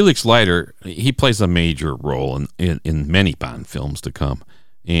 Yeah. Felix Leiter, he plays a major role in many Bond films to come,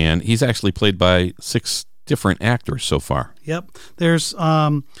 and he's actually played by 6 different actors so far. Yep. There's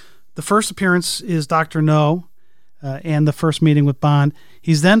the first appearance is Dr. No, and the first meeting with Bond.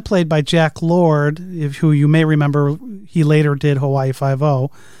 He's then played by Jack Lord, who you may remember he later did Hawaii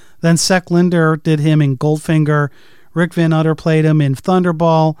Five-0. Then Sek Linder did him in Goldfinger. Rick Van Utter played him in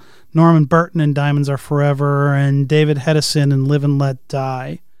Thunderball. Norman Burton in Diamonds Are Forever. And David Hedison in Live and Let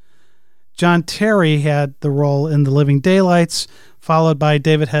Die. John Terry had the role in The Living Daylights, followed by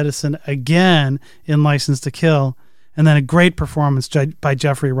David Hedison again in License to Kill, and then a great performance by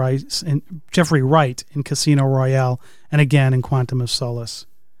Jeffrey Wright in Casino Royale, and again in Quantum of Solace.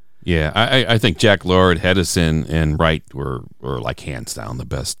 Yeah, I think Jack Lord, Hedison, and Wright were like hands down the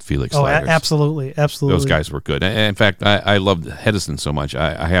best Felix Leiters. Absolutely. Those guys were good. In fact, I loved Hedison so much.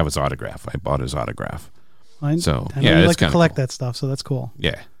 I have his autograph. I bought his autograph. I know you like to collect that stuff, so that's cool.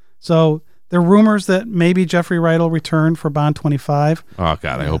 Yeah. So there are rumors that maybe Jeffrey Wright will return for Bond 25. Oh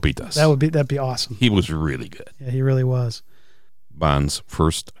God, I hope he does. That'd be awesome. He was really good. Yeah, he really was. Bond's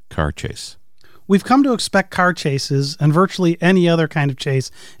first car chase. We've come to expect car chases and virtually any other kind of chase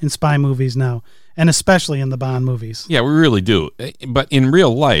in spy movies now, and especially in the Bond movies. Yeah, we really do. But in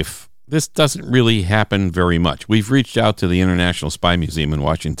real life, this doesn't really happen very much. We've reached out to the International Spy Museum in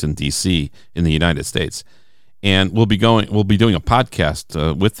Washington, D.C. in the United States, and we'll be doing a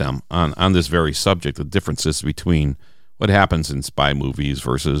podcast with them on this very subject, the differences between what happens in spy movies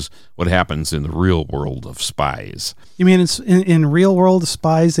versus what happens in the real world of spies. You mean in real world of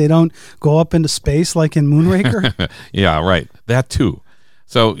spies, they don't go up into space like in Moonraker? Yeah, right. That too.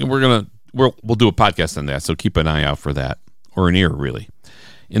 So we'll do a podcast on that. So keep an eye out for that, or an ear really.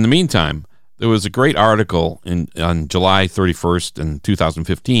 In the meantime, there was a great article on July 31st in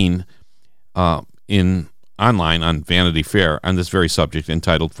 2015 online on Vanity Fair on this very subject,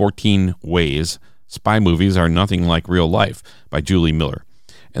 entitled 14 Ways Spy Movies Are Nothing Like Real Life by Julie Miller.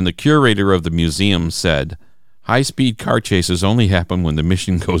 And the curator of the museum said, high-speed car chases only happen when the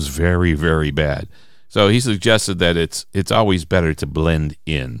mission goes very, very bad. So he suggested that it's always better to blend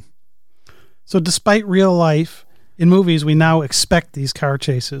in. So despite real life, in movies we now expect these car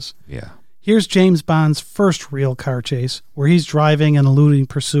chases. Yeah. Here's James Bond's first real car chase, where he's driving and eluding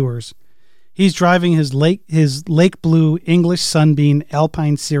pursuers. He's driving his Lake Blue English Sunbeam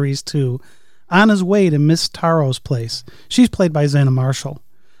Alpine Series 2 on his way to Miss Taro's place. She's played by Zena Marshall.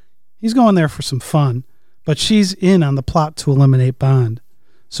 He's going there for some fun, but she's in on the plot to eliminate Bond.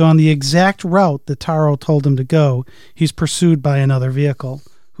 So on the exact route that Taro told him to go, he's pursued by another vehicle,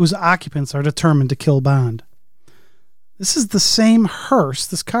 whose occupants are determined to kill Bond. This is the same hearse.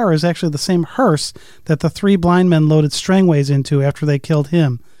 This car is actually the same hearse that the three blind men loaded Strangways into after they killed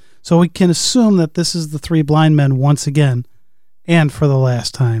him. So we can assume that this is the three blind men once again, and for the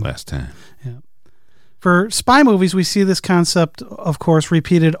last time. Yeah. For spy movies, we see this concept, of course,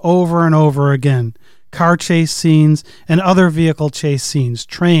 repeated over and over again. Car chase scenes and other vehicle chase scenes,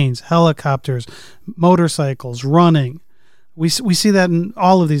 trains, helicopters, motorcycles, running. We see that in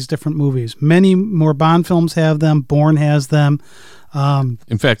all of these different movies. Many more Bond films have them. Bourne has them.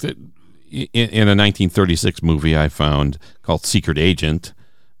 In fact, in a 1936 movie I found called Secret Agent,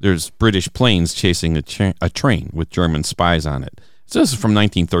 there's British planes chasing a train with German spies on it. So this is from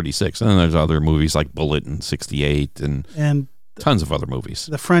 1936, and then there's other movies like Bullet in '68, and tons of other movies.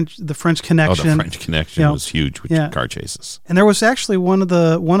 The French Connection. Oh, the French Connection was huge with car chases. And there was actually one of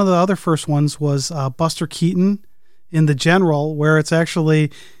the other first ones was Buster Keaton in The General, where it's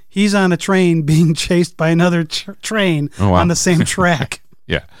actually he's on a train being chased by another train on the same track.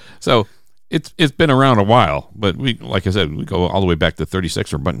 Yeah. So it's been around a while, but like I said, we go all the way back to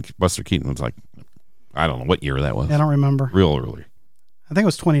 36, or Buster Keaton was like, I don't know what year that was. I don't remember. Real early. I think it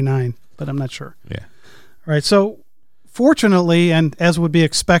was 29, but I'm not sure. Yeah. All right. So fortunately, and as would be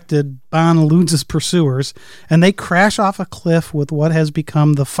expected, Bond eludes his pursuers, and they crash off a cliff with what has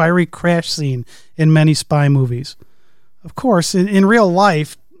become the fiery crash scene in many spy movies. Of course, in real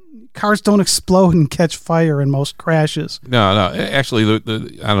life, cars don't explode and catch fire in most crashes. No. Actually, I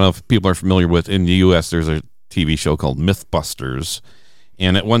don't know if people are familiar with, in the U.S., there's a TV show called Mythbusters,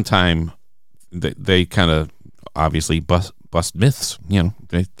 and at one time, they kind of obviously bust myths. You know,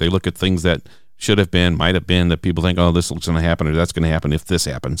 they look at things that should have been, might have been, that people think, oh, this is going to happen, or that's going to happen if this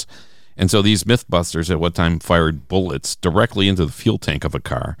happens. And so these Mythbusters at one time fired bullets directly into the fuel tank of a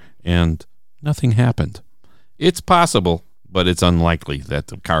car, and nothing happened. It's possible, but it's unlikely that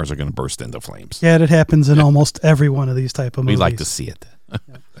the cars are going to burst into flames. Yeah, it happens in almost every one of these type of movies. We like to see it. Yeah.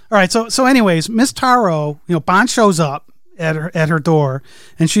 All right, so anyways, Miss Taro, Bond shows up at her door,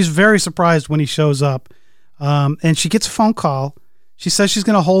 and she's very surprised when he shows up. And she gets a phone call. She says she's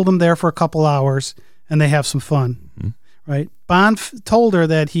going to hold him there for a couple hours, and they have some fun. Mm-hmm. Right? Bond told her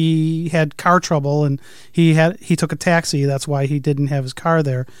that he had car trouble, and he took a taxi. That's why he didn't have his car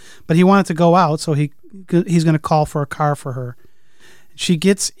there. But he wanted to go out, so he's going to call for a car for her. She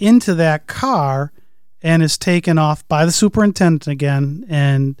gets into that car and is taken off by the superintendent again,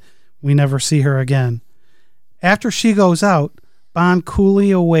 and we never see her again. After she goes out, Bond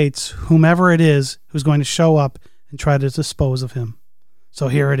coolly awaits whomever it is who's going to show up and try to dispose of him. So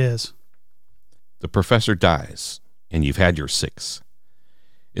here it is. the professor dies, and you've had your 6.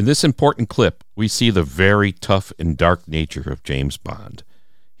 In this important clip, we see the very tough and dark nature of James Bond.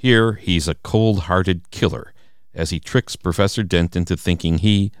 Here, he's a cold-hearted killer as he tricks Professor Dent into thinking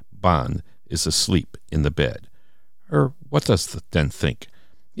he, Bond, is asleep in the bed. Or what does Dent think?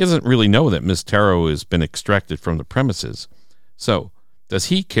 He doesn't really know that Miss Taro has been extracted from the premises. So, does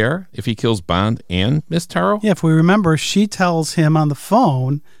he care if he kills Bond and Miss Taro? Yeah, if we remember, she tells him on the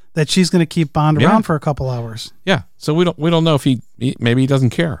phone that she's going to keep Bond around for a couple hours. Yeah, so we don't know if he maybe he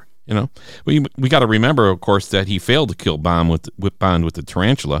doesn't care. You know, we got to remember, of course, that he failed to kill Bond with the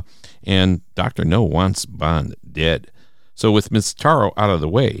tarantula, and Dr. No wants Bond dead. So with Miss Taro out of the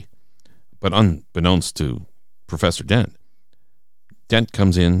way, but unbeknownst to Professor Dent, Dent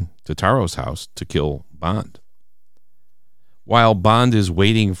comes in to Taro's house to kill Bond. While Bond is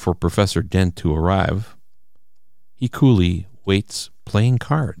waiting for Professor Dent to arrive, he coolly waits playing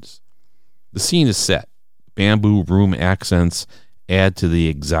cards. The scene is set. Bamboo room accents add to the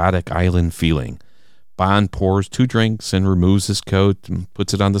exotic island feeling. Bond pours 2 drinks and removes his coat and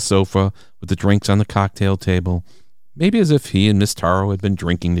puts it on the sofa with the drinks on the cocktail table, maybe as if he and Miss Taro had been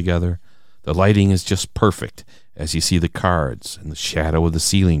drinking together. The lighting is just perfect as you see the cards and the shadow of the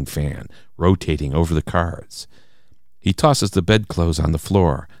ceiling fan rotating over the cards. He tosses the bedclothes on the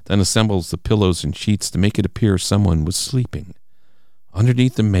floor, then assembles the pillows and sheets to make it appear someone was sleeping.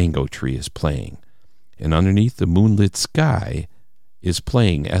 Underneath the mango tree is playing, and underneath the moonlit sky is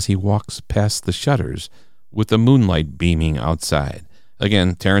playing as he walks past the shutters with the moonlight beaming outside.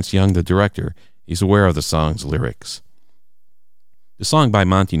 Again, Terrence Young, the director, he's aware of the song's lyrics. The song by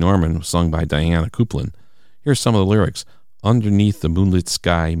Monty Norman was sung by Diana Kuplin. Here's some of the lyrics. Underneath the moonlit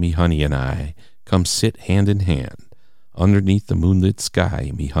sky, me honey and I come sit hand in hand. Underneath the moonlit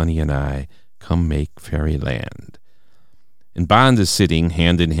sky, me honey and I come make fairyland. And Bond is sitting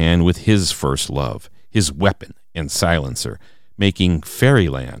hand in hand with his first love, his weapon and silencer, making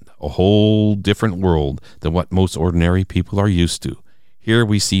fairyland a whole different world than what most ordinary people are used to. Here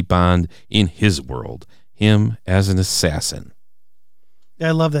we see Bond in his world, him as an assassin. Yeah,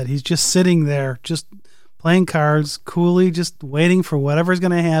 I love that. He's just sitting there, just playing cards, coolly, just waiting for whatever's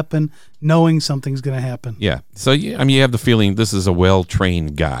going to happen, knowing something's going to happen. Yeah. So, you have the feeling this is a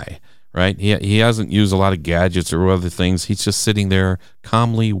well-trained guy, right? He hasn't used a lot of gadgets or other things. He's just sitting there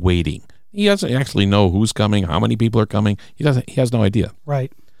calmly waiting. He doesn't actually know who's coming, how many people are coming. He has no idea.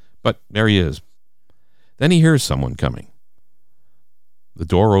 Right. But there he is. Then he hears someone coming. The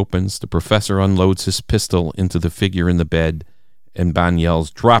door opens. The professor unloads his pistol into the figure in the bed, and Bond yells,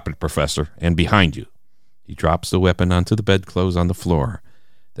 "Drop it, Professor, and behind you." He drops the weapon onto the bedclothes on the floor.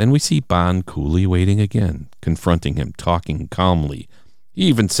 Then we see Bond coolly waiting again, confronting him, talking calmly. He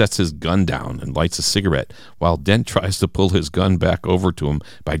even sets his gun down and lights a cigarette, while Dent tries to pull his gun back over to him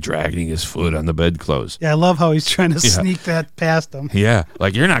by dragging his foot on the bedclothes. Yeah, I love how he's trying to sneak that past him. Yeah,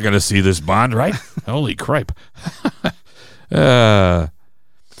 like, you're not going to see this, Bond, right? Holy cripe.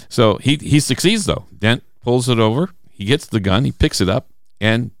 So he succeeds, though. Dent pulls it over. He gets the gun. He picks it up.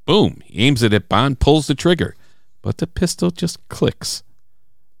 And boom, he aims it at Bond, pulls the trigger. But the pistol just clicks.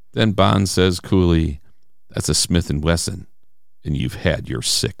 Then Bond says coolly, "That's a Smith & Wesson, and you've had your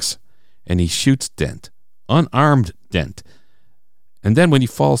 6. And he shoots Dent, unarmed Dent. And then when he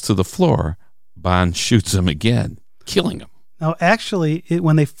falls to the floor, Bond shoots him again, killing him. Now, actually,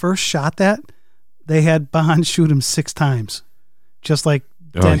 when they first shot that, they had Bond shoot him 6 times, just like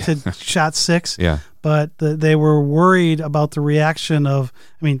Dent had shot 6. Yeah. But they were worried about the reaction of,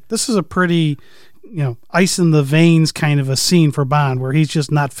 this is a pretty, ice in the veins kind of a scene for Bond where he's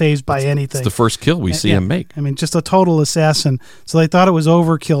just not fazed by anything. It's the first kill we see him make. Just a total assassin. So they thought it was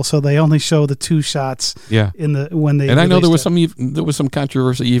overkill, so they only show the 2 shots. Yeah. When they. And I know there was some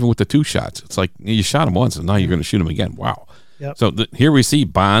controversy even with the 2 shots. It's like you shot him once and now you're going to shoot him again. Wow. Yep. So here we see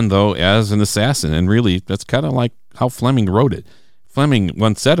Bond, though, as an assassin, and really that's kind of like how Fleming wrote it. Fleming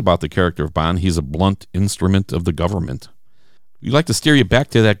once said about the character of Bond, he's a blunt instrument of the government. We'd like to steer you back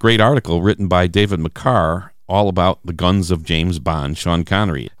to that great article written by David McCarr, all about the guns of James Bond, Sean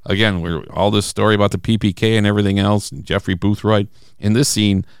Connery. Again, all this story about the PPK and everything else, and Jeffrey Boothroyd. In this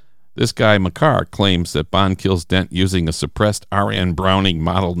scene, this guy McCarr claims that Bond kills Dent using a suppressed R.N. Browning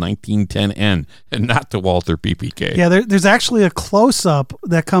Model 1910N and not the Walther PPK. Yeah, there's actually a close-up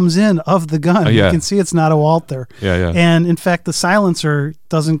that comes in of the gun. Yeah. You can see it's not a Walther. Yeah. And, in fact, the silencer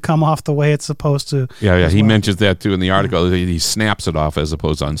doesn't come off the way it's supposed to. Yeah. He mentions that, too, in the article. He snaps it off as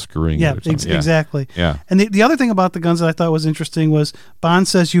opposed to unscrewing it or something. Exactly. Yeah. And the other thing about the guns that I thought was interesting was Bond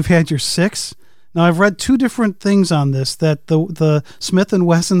says, "You've had your 6." Now, I've read two different things on this, that the Smith &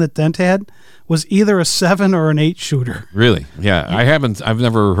 Wesson that Dent had was either a 7 or an 8 shooter. Really? Yeah. I've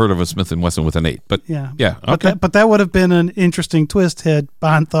never heard of a Smith & Wesson with an 8, but yeah. Okay. But that would have been an interesting twist had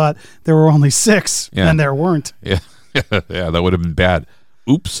Bond thought there were only 6 and there weren't. Yeah. Yeah, that would have been bad.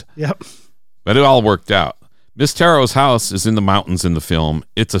 Oops. Yep. But it all worked out. Miss Taro's house is in the mountains in the film.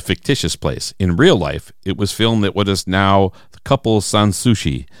 It's a fictitious place. In real life, it was filmed at what is now the Couple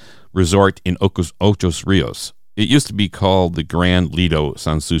Sanssouci Resort in Ochos Rios. It used to be called the Grand Lido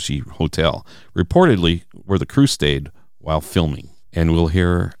Sanssouci Hotel, reportedly where the crew stayed while filming. And we'll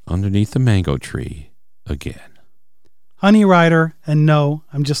hear Underneath the Mango Tree again. Honey Rider and No,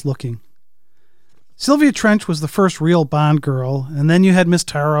 I'm Just Looking. Sylvia Trench was the first real Bond girl, and then you had Miss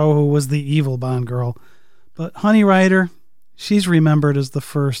Taro, who was the evil Bond girl. But Honey Rider, she's remembered as the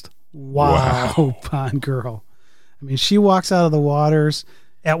first wow. Bond girl. I mean, she walks out of the waters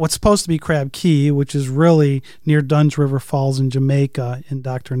at what's supposed to be Crab Key, which is really near Dunn's River Falls in Jamaica in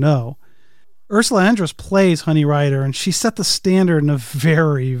Dr. No. Ursula Andress plays Honey Rider, and she set the standard in a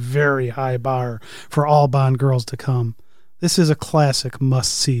very, very high bar for all Bond girls to come. This is a classic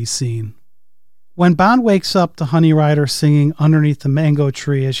must-see scene. When Bond wakes up to Honey Rider singing Underneath the Mango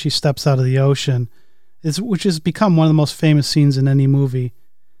Tree as she steps out of the ocean, which has become one of the most famous scenes in any movie,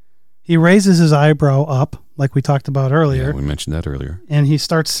 he raises his eyebrow up, like we talked about earlier. Yeah, we mentioned that earlier. And he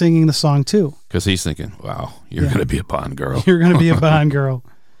starts singing the song, too. Because he's thinking, wow, you're going to be a Bond girl. You're going to be a Bond girl.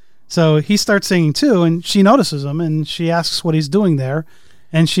 So he starts singing, too, and she notices him, and she asks what he's doing there.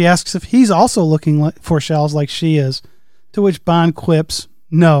 And she asks if he's also looking for shells like she is, to which Bond quips,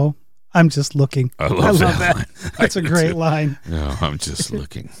 no, I'm just looking. I love that line. That's a great line. No, I'm just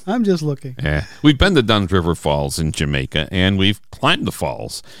looking. I'm just looking. Yeah. We've been to Dunn's River Falls in Jamaica, and we've climbed the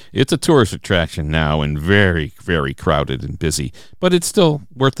falls. It's a tourist attraction now and very, very crowded and busy, but it's still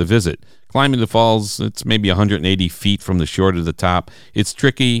worth the visit. Climbing the falls, it's maybe 180 feet from the shore to the top. It's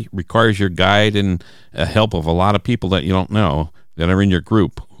tricky, requires your guide and help of a lot of people that you don't know that are in your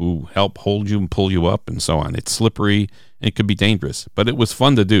group who help hold you and pull you up and so on. It's slippery and it could be dangerous, but it was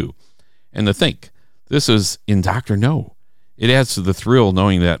fun to do. And to think, this is in Dr. No. It adds to the thrill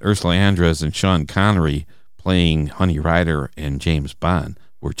knowing that Ursula Andress and Sean Connery playing Honey Rider and James Bond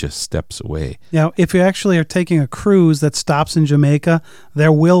were just steps away. Now, if you actually are taking a cruise that stops in Jamaica,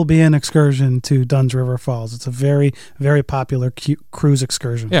 there will be an excursion to Dunn's River Falls. It's a very, very popular cruise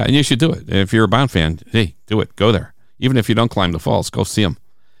excursion. Yeah, and you should do it. If you're a Bond fan, hey, do it. Go there. Even if you don't climb the falls, go see them.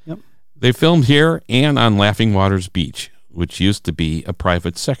 Yep. They filmed here and on Laughing Waters Beach, which used to be a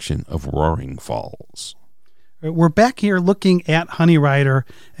private section of Roaring Falls. We're back here looking at Honey Rider,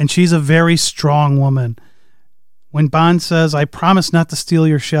 and she's a very strong woman. When Bond says, I promise not to steal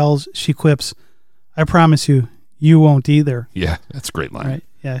your shells, she quips, I promise you, you won't either. Yeah, that's a great line. Right?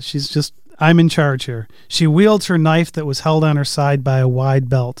 Yeah, she's just, I'm in charge here. She wields her knife that was held on her side by a wide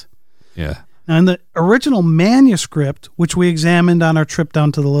belt. Yeah. Now, in the original manuscript, which we examined on our trip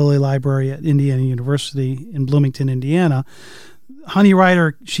down to the Lilly Library at Indiana University in Bloomington, Indiana, Honey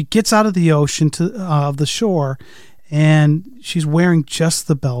Rider, she gets out of the ocean of the shore, and she's wearing just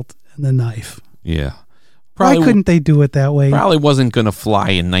the belt and the knife. Yeah. Why couldn't they do it that way? Probably wasn't going to fly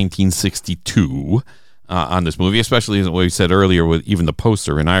in 1962 on this movie, especially as we said earlier with even the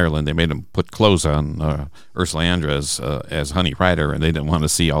poster in Ireland. They made them put clothes on Ursula Andress as Honey Rider, and they didn't want to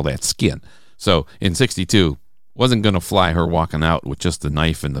see all that skin. So in 62, wasn't going to fly her walking out with just the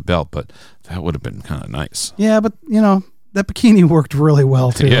knife and the belt, but that would have been kind of nice. Yeah, but, that bikini worked really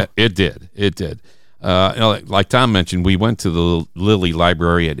well, too. Yeah, it did. It did. Like Tom mentioned, we went to the Lilly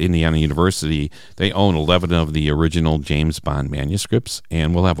Library at Indiana University. They own 11 of the original James Bond manuscripts,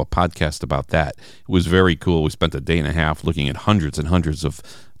 and we'll have a podcast about that. It was very cool. We spent a day and a half looking at hundreds and hundreds of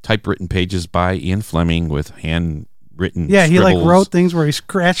typewritten pages by Ian Fleming with handwritten Yeah, he scribbles. wrote things where he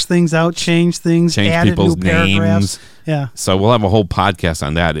scratched things out, changed things, added people's new paragraphs. names. Yeah. So we'll have a whole podcast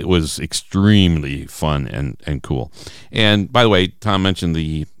on that. It was extremely fun and cool. And by the way, Tom mentioned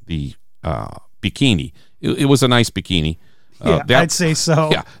the bikini. It was a nice bikini. I'd say so.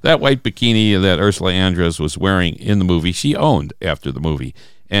 Yeah, that white bikini that Ursula Andress was wearing in the movie, she owned after the movie.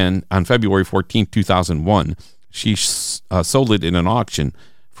 And on February 14, 2001, she sold it in an auction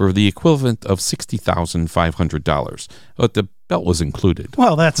for the equivalent of $60,500. But the belt was included.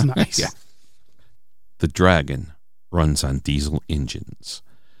 Well, that's nice. Yeah. The Dragon runs on diesel engines.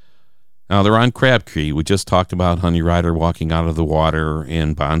 Now, they're on Crab Key. We just talked about Honey Rider walking out of the water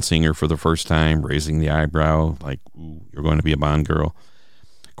and Bond singer for the first time, raising the eyebrow like, ooh, you're going to be a Bond girl.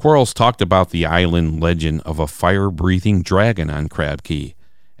 Quarles talked about the island legend of a fire-breathing dragon on Crab Key,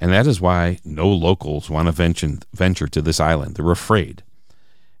 and that is why no locals want to venture to this island. They're afraid.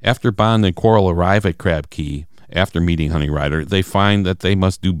 After Bond and Quarrel arrive at Crab Key, after meeting Honey Rider, they find that they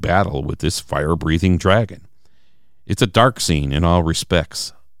must do battle with this fire-breathing dragon. It's a dark scene in all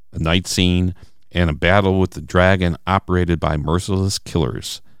respects, a night scene, and a battle with the dragon operated by merciless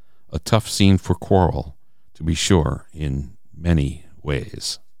killers. A tough scene for Quarrel, to be sure, in many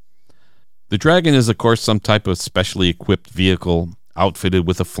ways. The dragon is, of course, some type of specially equipped vehicle, outfitted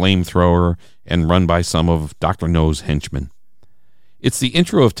with a flamethrower, and run by some of Dr. No's henchmen. It's the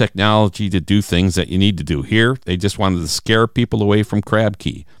intro of technology to do things that you need to do. Here, they just wanted to scare people away from Crab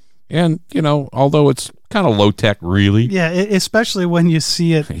Key. And, although it's kind of low-tech, really. Yeah, especially when you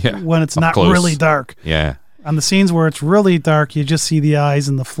see it when it's not close. really dark. Yeah. On the scenes where it's really dark, you just see the eyes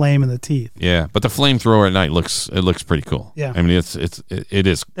and the flame and the teeth. Yeah, but the flamethrower at night looks pretty cool. Yeah. I mean, it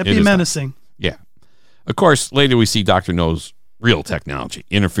is. That'd be menacing. Yeah. Of course, later we see Dr. No's real technology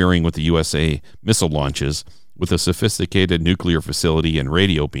interfering with the USA missile launches with a sophisticated nuclear facility and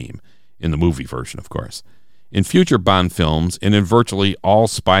radio beam, in the movie version, of course. In future Bond films, and in virtually all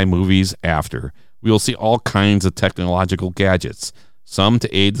spy movies after, we will see all kinds of technological gadgets, some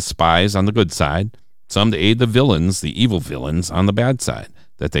to aid the spies on the good side, some to aid the villains, the evil villains, on the bad side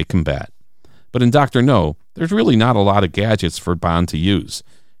that they combat. But in Dr. No, there's really not a lot of gadgets for Bond to use.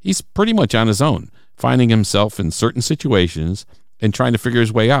 He's pretty much on his own, finding himself in certain situations and trying to figure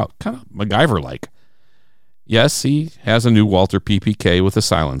his way out, kind of MacGyver-like. Yes, he has a new Walther PPK with a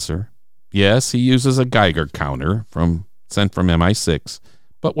silencer. Yes, he uses a Geiger counter sent from MI6.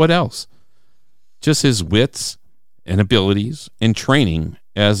 But what else? Just his wits and abilities and training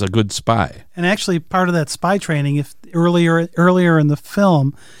as a good spy. And actually, part of that spy training, if earlier in the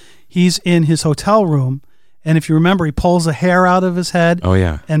film, he's in his hotel room, and if you remember, he pulls a hair out of his head. Oh,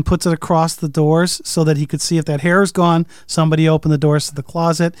 yeah. And puts it across the doors so that he could see if that hair is gone. Somebody opened the doors to the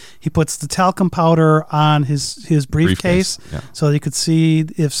closet. He puts the talcum powder on his briefcase so that he could see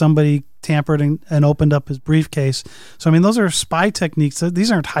if somebody tampered and opened up his briefcase. So, I mean, those are spy techniques.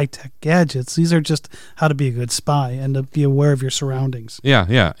 These aren't high-tech gadgets. These are just how to be a good spy and to be aware of your surroundings. Yeah,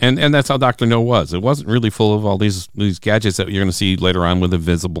 yeah. And that's how Dr. No was. It wasn't really full of all these gadgets that you're going to see later on with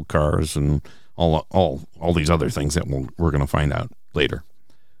invisible cars and all these other things that we're going to find out later.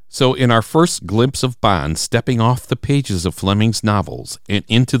 So in our first glimpse of Bond stepping off the pages of Fleming's novels and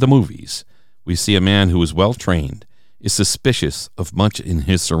into the movies, we see a man who is well-trained, is suspicious of much in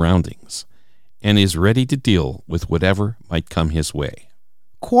his surroundings, and is ready to deal with whatever might come his way.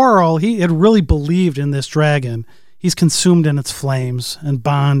 Quarrel, he had really believed in this dragon. He's consumed in its flames, and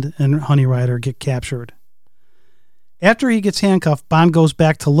Bond and Honey Rider get captured. After he gets handcuffed, Bond goes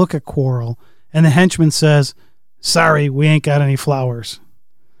back to look at Quarrel, and the henchman says, "Sorry, we ain't got any flowers."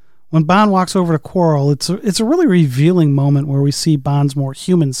 When Bond walks over to Quarrel, it's a really revealing moment where we see Bond's more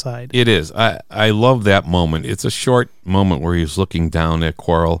human side. It is. I love that moment. It's a short moment where he's looking down at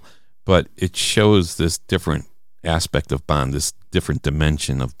Quarrel, but it shows this different aspect of Bond, this different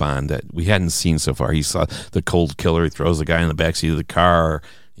dimension of Bond that we hadn't seen so far. He saw the cold killer. He throws the guy in the backseat of the car.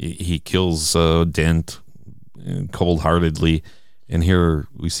 He kills Dent cold-heartedly. And here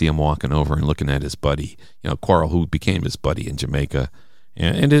we see him walking over and looking at his buddy, Quarrel, who became his buddy in Jamaica.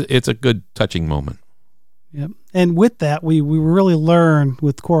 And it's a good, touching moment. Yep. And with that, we really learn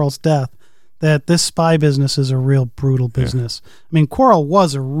with Quarrel's death that this spy business is a real brutal business. Yeah. I mean, Quarrel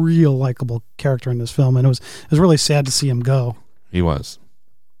was a real likable character in this film, and it was really sad to see him go. He was.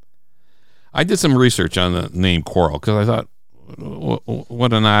 I did some research on the name Quarrel because I thought,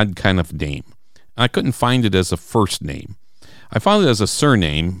 what an odd kind of name. I couldn't find it as a first name. I found it as a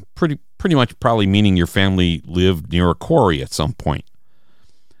surname, pretty much probably meaning your family lived near a quarry at some point.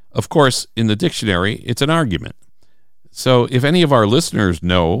 Of course, in the dictionary, it's an argument. So if any of our listeners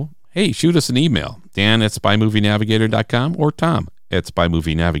know, hey, shoot us an email, Dan@SpyMovieNavigator.com or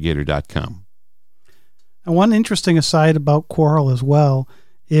Tom@SpyMovieNavigator.com. And one interesting aside about Quarrel as well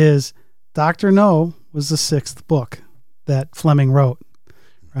is Dr. No was the 6th book that Fleming wrote,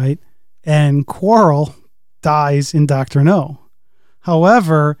 right? And Quarrel dies in Dr. No.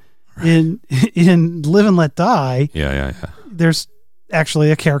 However, in Live and Let Die, there's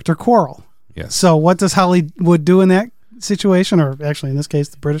actually a character Quarrel. Yes. So what does Hollywood do in that situation, or actually in this case,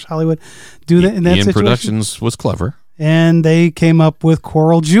 the British Hollywood do that in that Ian situation? Productions was clever. And they came up with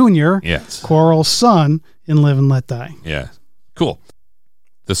Quarrel Jr., yes, Quarrel's son, in Live and Let Die. Yeah. Cool.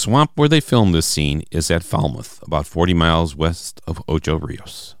 The swamp where they filmed this scene is at Falmouth, about 40 miles west of Ocho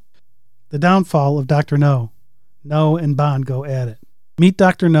Rios. The downfall of Dr. No. No and Bond go at it. Meet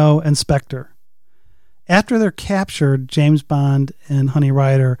Dr. No and Spectre. After they're captured, James Bond and Honey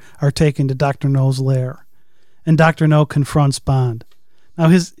Rider are taken to Dr. No's lair, and Dr. No confronts Bond. Now,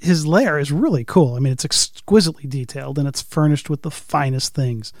 his lair is really cool. I mean, it's exquisitely detailed, and it's furnished with the finest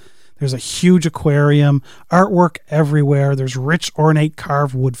things. There's a huge aquarium, artwork everywhere. There's rich, ornate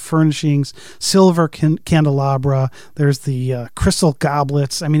carved wood furnishings, silver candelabra. There's the crystal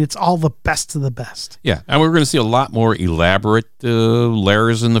goblets. I mean, it's all the best of the best. Yeah, and we're going to see a lot more elaborate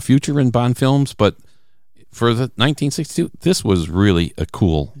lairs in the future in Bond films, but for the 1962, this was really a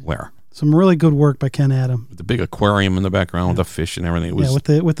cool lair. Some really good work by Ken Adam. With the big aquarium in the background with the fish and everything. It was,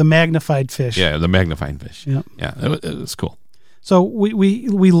 with the magnified fish. Yeah, the magnified fish. Yeah, yeah, it was cool. So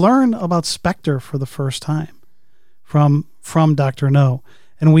we learn about Spectre for the first time from Dr. No,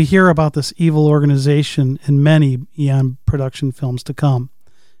 and we hear about this evil organization in many Eon production films to come.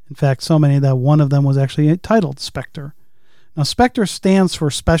 In fact, so many that one of them was actually titled Spectre. Now, Spectre stands for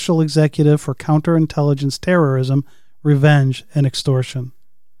Special Executive for Counterintelligence Terrorism, Revenge, and Extortion.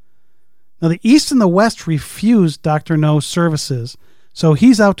 Now, the East and the West refused Dr. No's services, so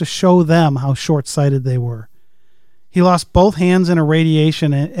he's out to show them how short-sighted they were. He lost both hands in a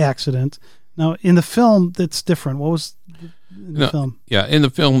radiation accident. Now, in the film, that's different. What was in the film? Yeah, in the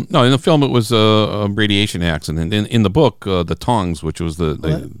film it was a radiation accident. In the book, the Tongs, which was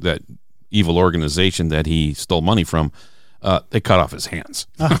that evil organization that he stole money from, they cut off his hands.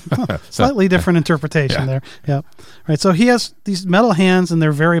 Slightly different interpretation there. Yeah. Right. So he has these metal hands, and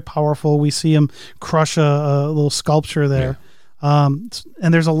they're very powerful. We see him crush a little sculpture there. Yeah.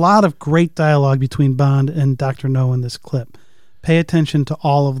 And there's a lot of great dialogue between Bond and Dr. No in this clip. Pay attention to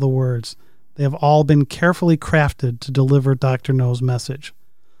all of the words. They have all been carefully crafted to deliver Dr. No's message.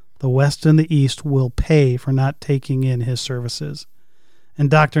 The West and the East will pay for not taking in his services.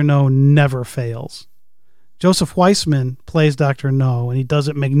 And Dr. No never fails. Joseph Weissman plays Dr. No, and he does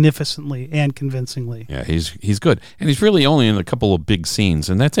it magnificently and convincingly. Yeah, he's good. And he's really only in a couple of big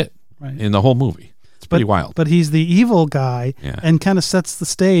scenes, and that's it in the whole movie. It's pretty wild. But he's the evil guy and kind of sets the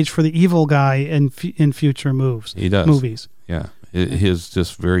stage for the evil guy in future movies. He does. Movies. Yeah. His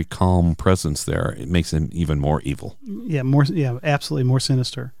just very calm presence there, it makes him even more evil. Yeah, absolutely more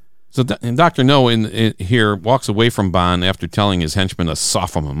sinister. So Dr. No in here walks away from Bond after telling his henchman to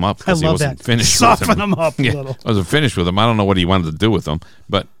soften him up because he wasn't finished with him. Soften him up a little. I wasn't finished with him. I don't know what he wanted to do with him,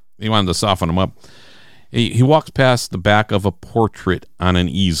 but he wanted to soften him up. He walks past the back of a portrait on an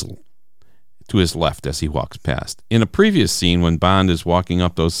easel to his left as he walks past. In a previous scene, when Bond is walking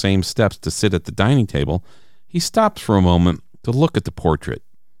up those same steps to sit at the dining table, he stops for a moment to look at the portrait.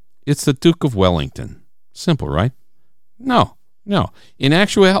 It's the Duke of Wellington. Simple, right? No. In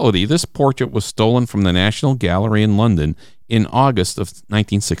actuality, this portrait was stolen from the National Gallery in London in August of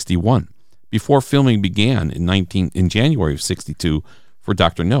 1961, before filming began in January of 62 for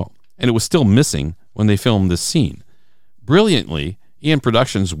Dr. No, and it was still missing when they filmed this scene. Brilliantly, Eon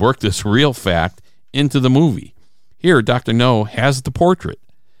Productions worked this real fact into the movie. Here, Dr. No has the portrait.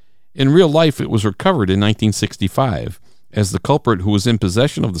 In real life, it was recovered in 1965, as the culprit who was in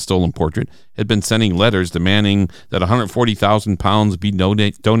possession of the stolen portrait had been sending letters demanding that £140,000 be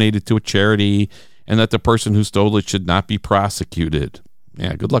donated to a charity and that the person who stole it should not be prosecuted.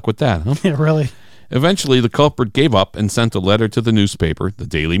 Yeah, good luck with that, huh? Yeah, really. Eventually, the culprit gave up and sent a letter to the newspaper, the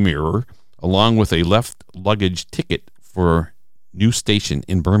Daily Mirror, along with a left luggage ticket for new station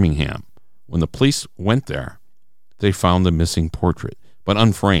in Birmingham. When the police went there, they found the missing portrait, but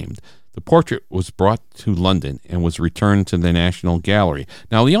unframed. The portrait was brought to London and was returned to the National Gallery.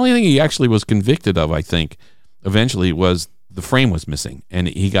 Now, the only thing he actually was convicted of, I think, eventually was the frame was missing, and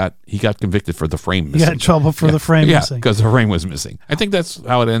he got convicted for the frame missing. He got in trouble for the frame missing. Yeah, because the frame was missing. I think that's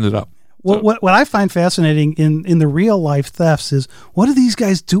how it ended up. What I find fascinating in the real life thefts is, what do these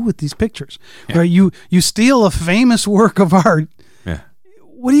guys do with these pictures? Yeah. Right? You steal a famous work of art. Yeah.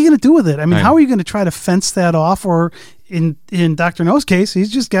 What are you going to do with it? I mean, how are you going to try to fence that off? Or in Dr. No's case,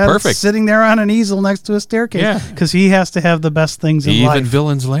 he's just got it sitting there on an easel next to a staircase because he has to have the best things in life. Even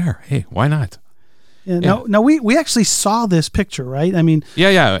Villain's Lair. Hey, why not? Yeah, no, we actually saw this picture, right? I mean,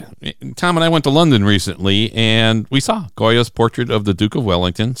 yeah. Tom and I went to London recently, and we saw Goya's portrait of the Duke of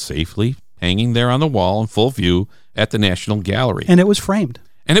Wellington safely hanging there on the wall in full view at the National Gallery. And it was framed.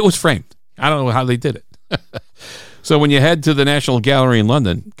 I don't know how they did it. So when you head to the National Gallery in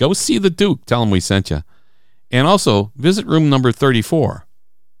London, go see the Duke. Tell him we sent you. And also visit room number 34.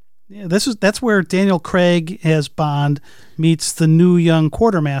 Yeah, that's where Daniel Craig as Bond meets the new young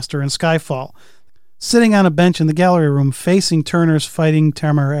quartermaster in Skyfall, sitting on a bench in the gallery room facing Turner's Fighting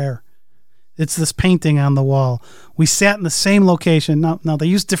Temeraire. It's this painting on the wall. We sat in the same location. Now they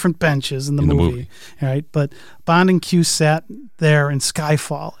use different benches in the movie. Right? But Bond and Q sat there in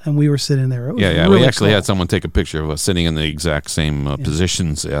Skyfall, and we were sitting there. It was really we actually cool. had someone take a picture of us sitting in the exact same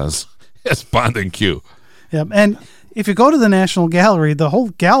positions as Bond and Q. Yeah, and if you go to the National Gallery, the whole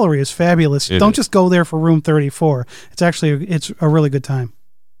gallery is fabulous. Don't just go there for room 34. It's a really good time.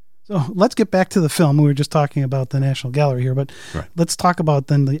 So let's get back to the film. We were just talking about the National Gallery here, but let's talk about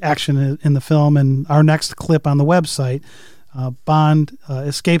then the action in the film and our next clip on the website. Bond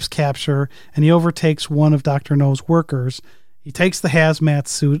escapes capture, and he overtakes one of Dr. No's workers. He takes the hazmat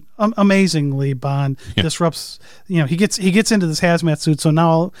suit. Amazingly, Bond disrupts. He gets into this hazmat suit, so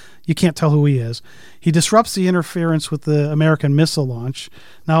now you can't tell who he is. He disrupts the interference with the American missile launch.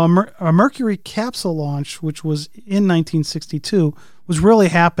 Now, a Mercury capsule launch, which was in 1962, was really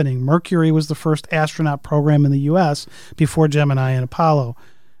happening. Mercury was the first astronaut program in the U.S. before Gemini and Apollo.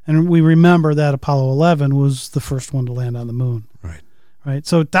 And we remember that Apollo 11 was the first one to land on the moon. Right.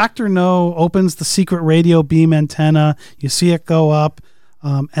 So Dr. No opens the secret radio beam antenna. You see it go up.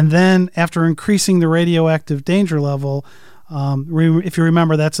 And then after increasing the radioactive danger level, if you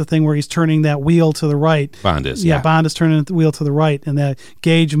remember, that's the thing where he's turning that wheel to the right. Bond is. Yeah, Bond is turning the wheel to the right, and that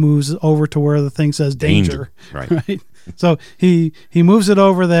gauge moves over to where the thing says danger. Right. So he moves it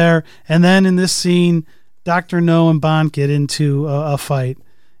over there, and then in this scene, Dr. No and Bond get into a fight.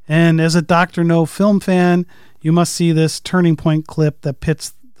 And as a Dr. No film fan, you must see this turning point clip that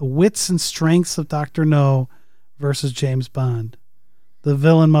pits the wits and strengths of Dr. No versus James Bond. The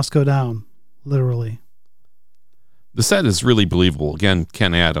villain must go down, literally. The set is really believable. Again,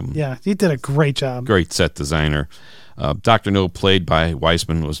 Ken Adam. Yeah, he did a great job. Great set designer. Dr. No, played by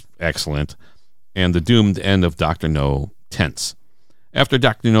Weissman, was excellent. And the doomed end of Dr. No, tense. After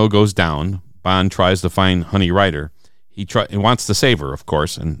Dr. No goes down, Bond tries to find Honey Rider. He wants to save her, of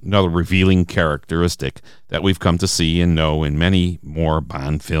course, and another revealing characteristic that we've come to see and know in many more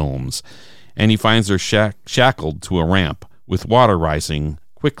Bond films. And he finds her shackled to a ramp with water rising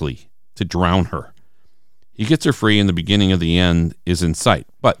quickly to drown her. He gets her free, and the beginning of the end is in sight.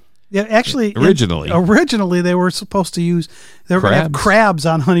 But yeah, actually, originally they were supposed to use going to have crabs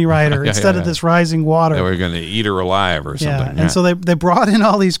on Honey Rider instead of this rising water. They were going to eat her alive or something. And so they brought in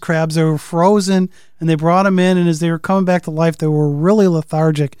all these crabs. They were frozen, and they brought them in. And as they were coming back to life, they were really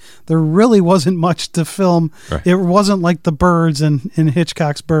lethargic. There really wasn't much to film. Right. It wasn't like the birds in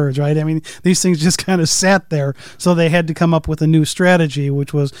Hitchcock's Birds, right? I mean, these things just kind of sat there. So they had to come up with a new strategy,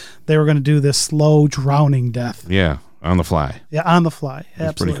 which was they were going to do this slow drowning death. Yeah. On the fly. Yeah, on the fly. That's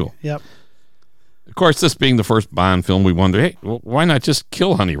absolutely. Pretty cool. Yep. Of course, this being the first Bond film, we wonder, hey, why not just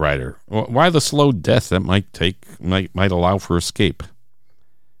kill Honey Rider? Why the slow death that might allow for escape?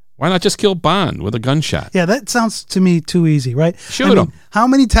 Why not just kill Bond with a gunshot? Yeah, that sounds to me too easy, right? Shoot him. How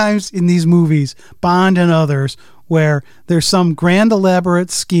many times in these movies, Bond and others, where there's some grand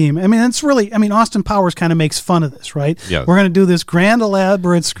elaborate scheme? I mean, Austin Powers kind of makes fun of this, right? Yeah. We're going to do this grand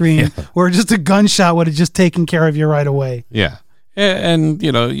elaborate scheme where just a gunshot would have just taken care of you right away. Yeah. And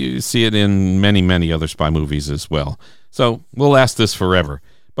you see it in many, many other spy movies as well. So we'll ask this forever.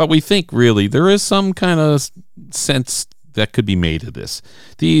 But we think really there is some kind of sense that could be made of this.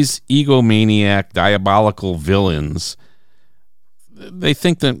 These egomaniac, diabolical villains, they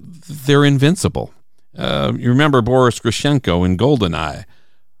think that they're invincible. You remember Boris Grushenko in GoldenEye.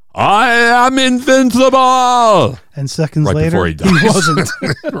 I am invincible! And seconds later, he wasn't.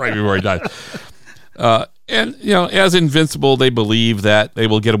 Right before he died. And, as invincible, they believe that they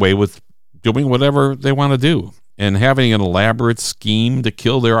will get away with doing whatever they want to do. And having an elaborate scheme to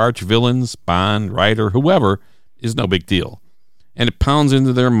kill their arch villains, Bond, Ryder, whoever, is no big deal. And it pounds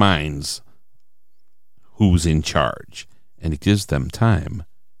into their minds who's in charge. And it gives them time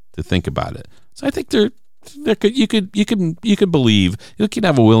to think about it. So I think you could believe, you can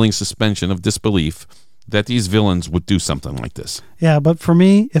have a willing suspension of disbelief that these villains would do something like this. Yeah, but for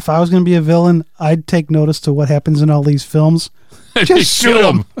me, if I was going to be a villain, I'd take notice to what happens in all these films. Just shoot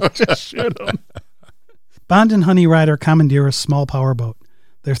them. Just shoot them. Bond and Honey Rider commandeer a small powerboat.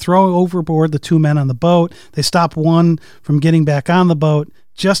 They're throwing overboard the two men on the boat. They stop one from getting back on the boat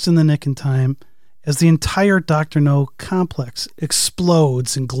just in the nick in time as the entire Dr. No complex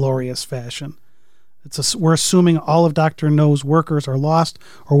explodes in glorious fashion. We're assuming all of Dr. No's workers are lost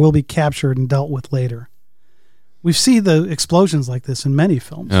or will be captured and dealt with later. We see the explosions like this in many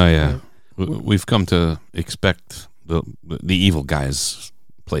films. Oh, yeah. Right? We've come to expect the evil guy's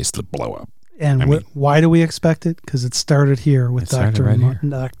place to blow up. And why do we expect it? Because it started here with Dr.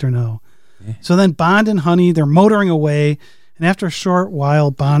 No. Yeah. So then Bond and Honey, they're motoring away, and after a short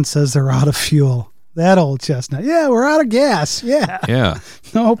while, Bond says they're out of fuel. That old chestnut. Yeah, we're out of gas. Yeah. Yeah.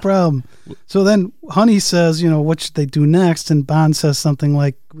 No problem. So then Honey says, what should they do next? And Bond says something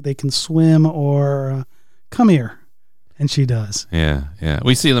like they can swim or come here. And she does. Yeah, yeah.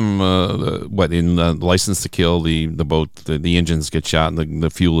 We see them, in License to Kill, the boat, the engines get shot and the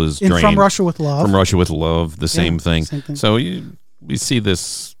fuel is drained. From Russia with Love. From Russia with Love, the same thing. Same thing. So we see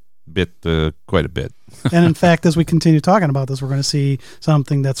this bit quite a bit. And in fact, as we continue talking about this, we're going to see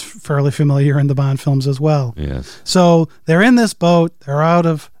something that's fairly familiar in the Bond films as well. Yes. So they're in this boat. They're out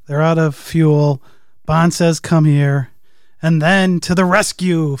of fuel. Bond says, "Come here." And then to the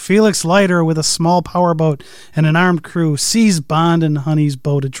rescue, Felix Leiter with a small powerboat and an armed crew sees Bond and Honey's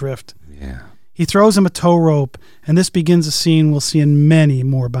boat adrift. Yeah. He throws him a tow rope, and this begins a scene we'll see in many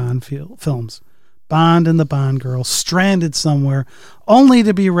more Bond films. Bond and the Bond girl stranded somewhere, only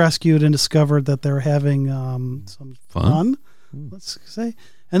to be rescued and discovered that they're having some fun, let's say.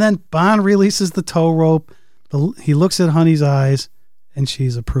 And then Bond releases the tow rope. He looks at Honey's eyes, and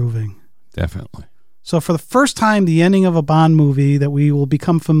she's approving. Definitely. So for the first time, the ending of a Bond movie that we will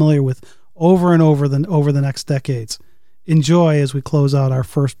become familiar with over and over the next decades. Enjoy as we close out our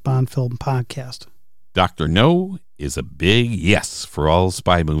first Bond film podcast. Dr. No is a big yes for all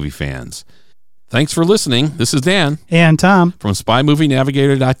spy movie fans. Thanks for listening. This is Dan. And Tom. From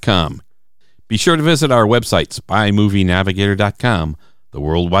SpyMovieNavigator.com. Be sure to visit our website, SpyMovieNavigator.com, the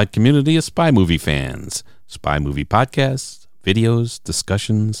worldwide community of spy movie fans, spy movie podcasts, videos,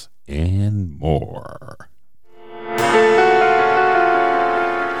 discussions, and more.